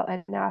reach out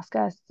and ask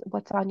us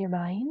what's on your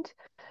mind.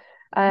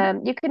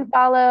 You can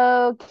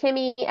follow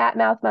Kimmy at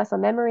Mouth Muscle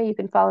Memory. You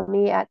can follow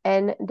me at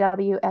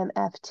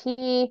NWMFT.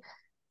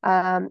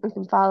 You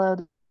can follow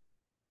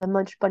the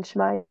Munch Bunch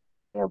My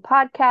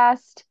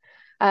podcast,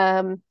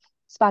 um,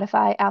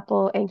 Spotify,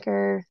 Apple,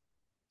 Anchor,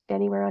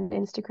 anywhere on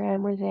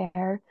Instagram. We're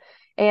there.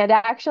 And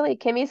actually,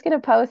 Kimmy's going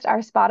to post our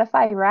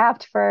Spotify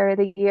Wrapped for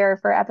the year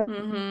for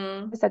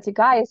Mm-hmm. episodes.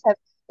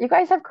 You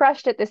guys have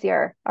crushed it this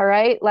year. All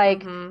right, like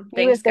Mm-hmm.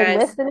 you Thanks, have been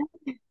guys. listening.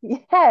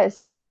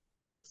 Yes,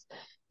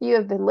 you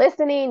have been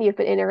listening, you've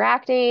been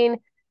interacting,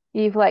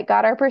 you've like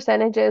got our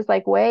percentages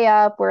like way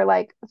up. We're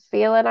like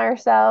feeling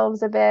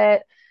ourselves a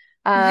bit.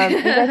 You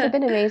guys have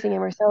been amazing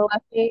and we're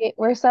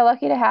so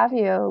lucky to have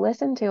you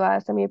listen to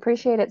us and we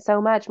appreciate it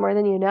so much more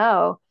than you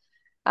know.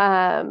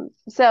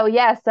 So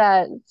yes,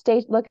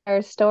 look at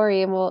our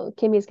story and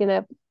Kimmy's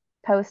gonna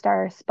post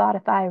our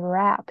Spotify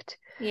Wrapped.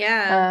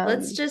 Yeah,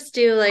 let's Um, just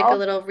do like a all,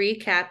 little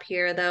recap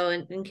here, though,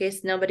 in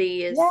case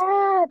nobody is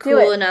yeah, do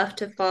cool it. enough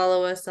to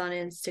follow us on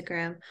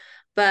Instagram.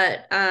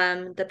 But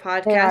the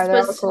They're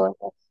all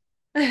cool.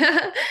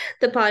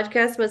 the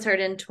podcast was heard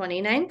in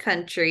 29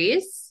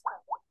 countries,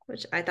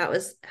 which I thought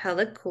was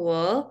hella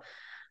cool.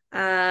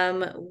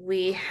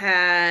 We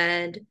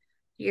had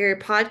your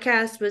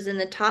podcast was in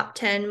the top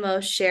 10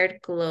 most shared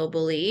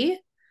globally.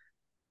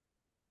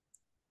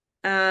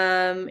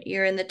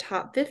 You're in the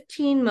top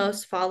 15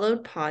 most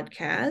followed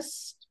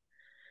podcasts.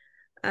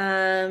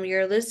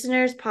 Your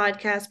listener's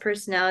podcast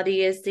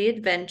personality is the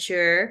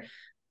adventurer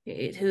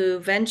who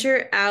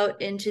venture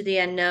out into the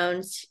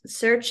unknown,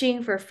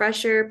 searching for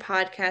fresher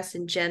podcasts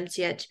and gems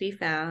yet to be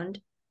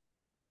found.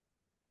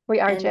 We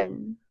are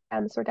And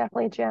gems. We're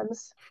definitely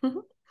gems.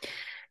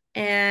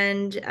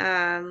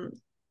 and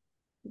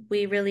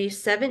we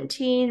released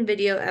 17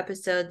 video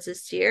episodes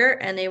this year,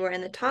 and they were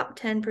in the top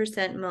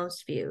 10%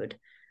 most viewed.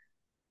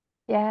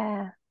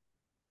 Yeah.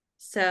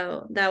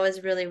 So that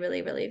was really,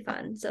 really, really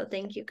fun. So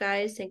thank you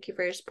guys. Thank you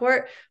for your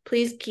support.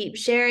 Please keep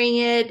sharing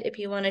it. If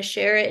you want to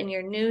share it in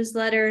your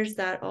newsletters,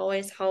 that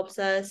always helps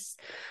us.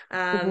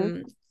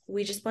 Hmm.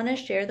 We just want to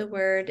share the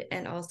word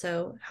and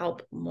also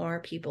help more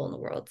people in the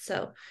world.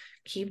 So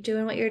keep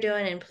doing what you're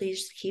doing and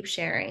please keep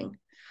sharing.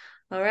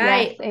 All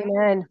Yes. right.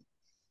 Amen.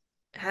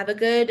 Have a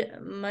good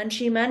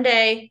Munchy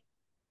Monday.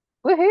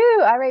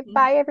 Woohoo. All right.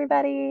 Bye,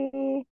 everybody.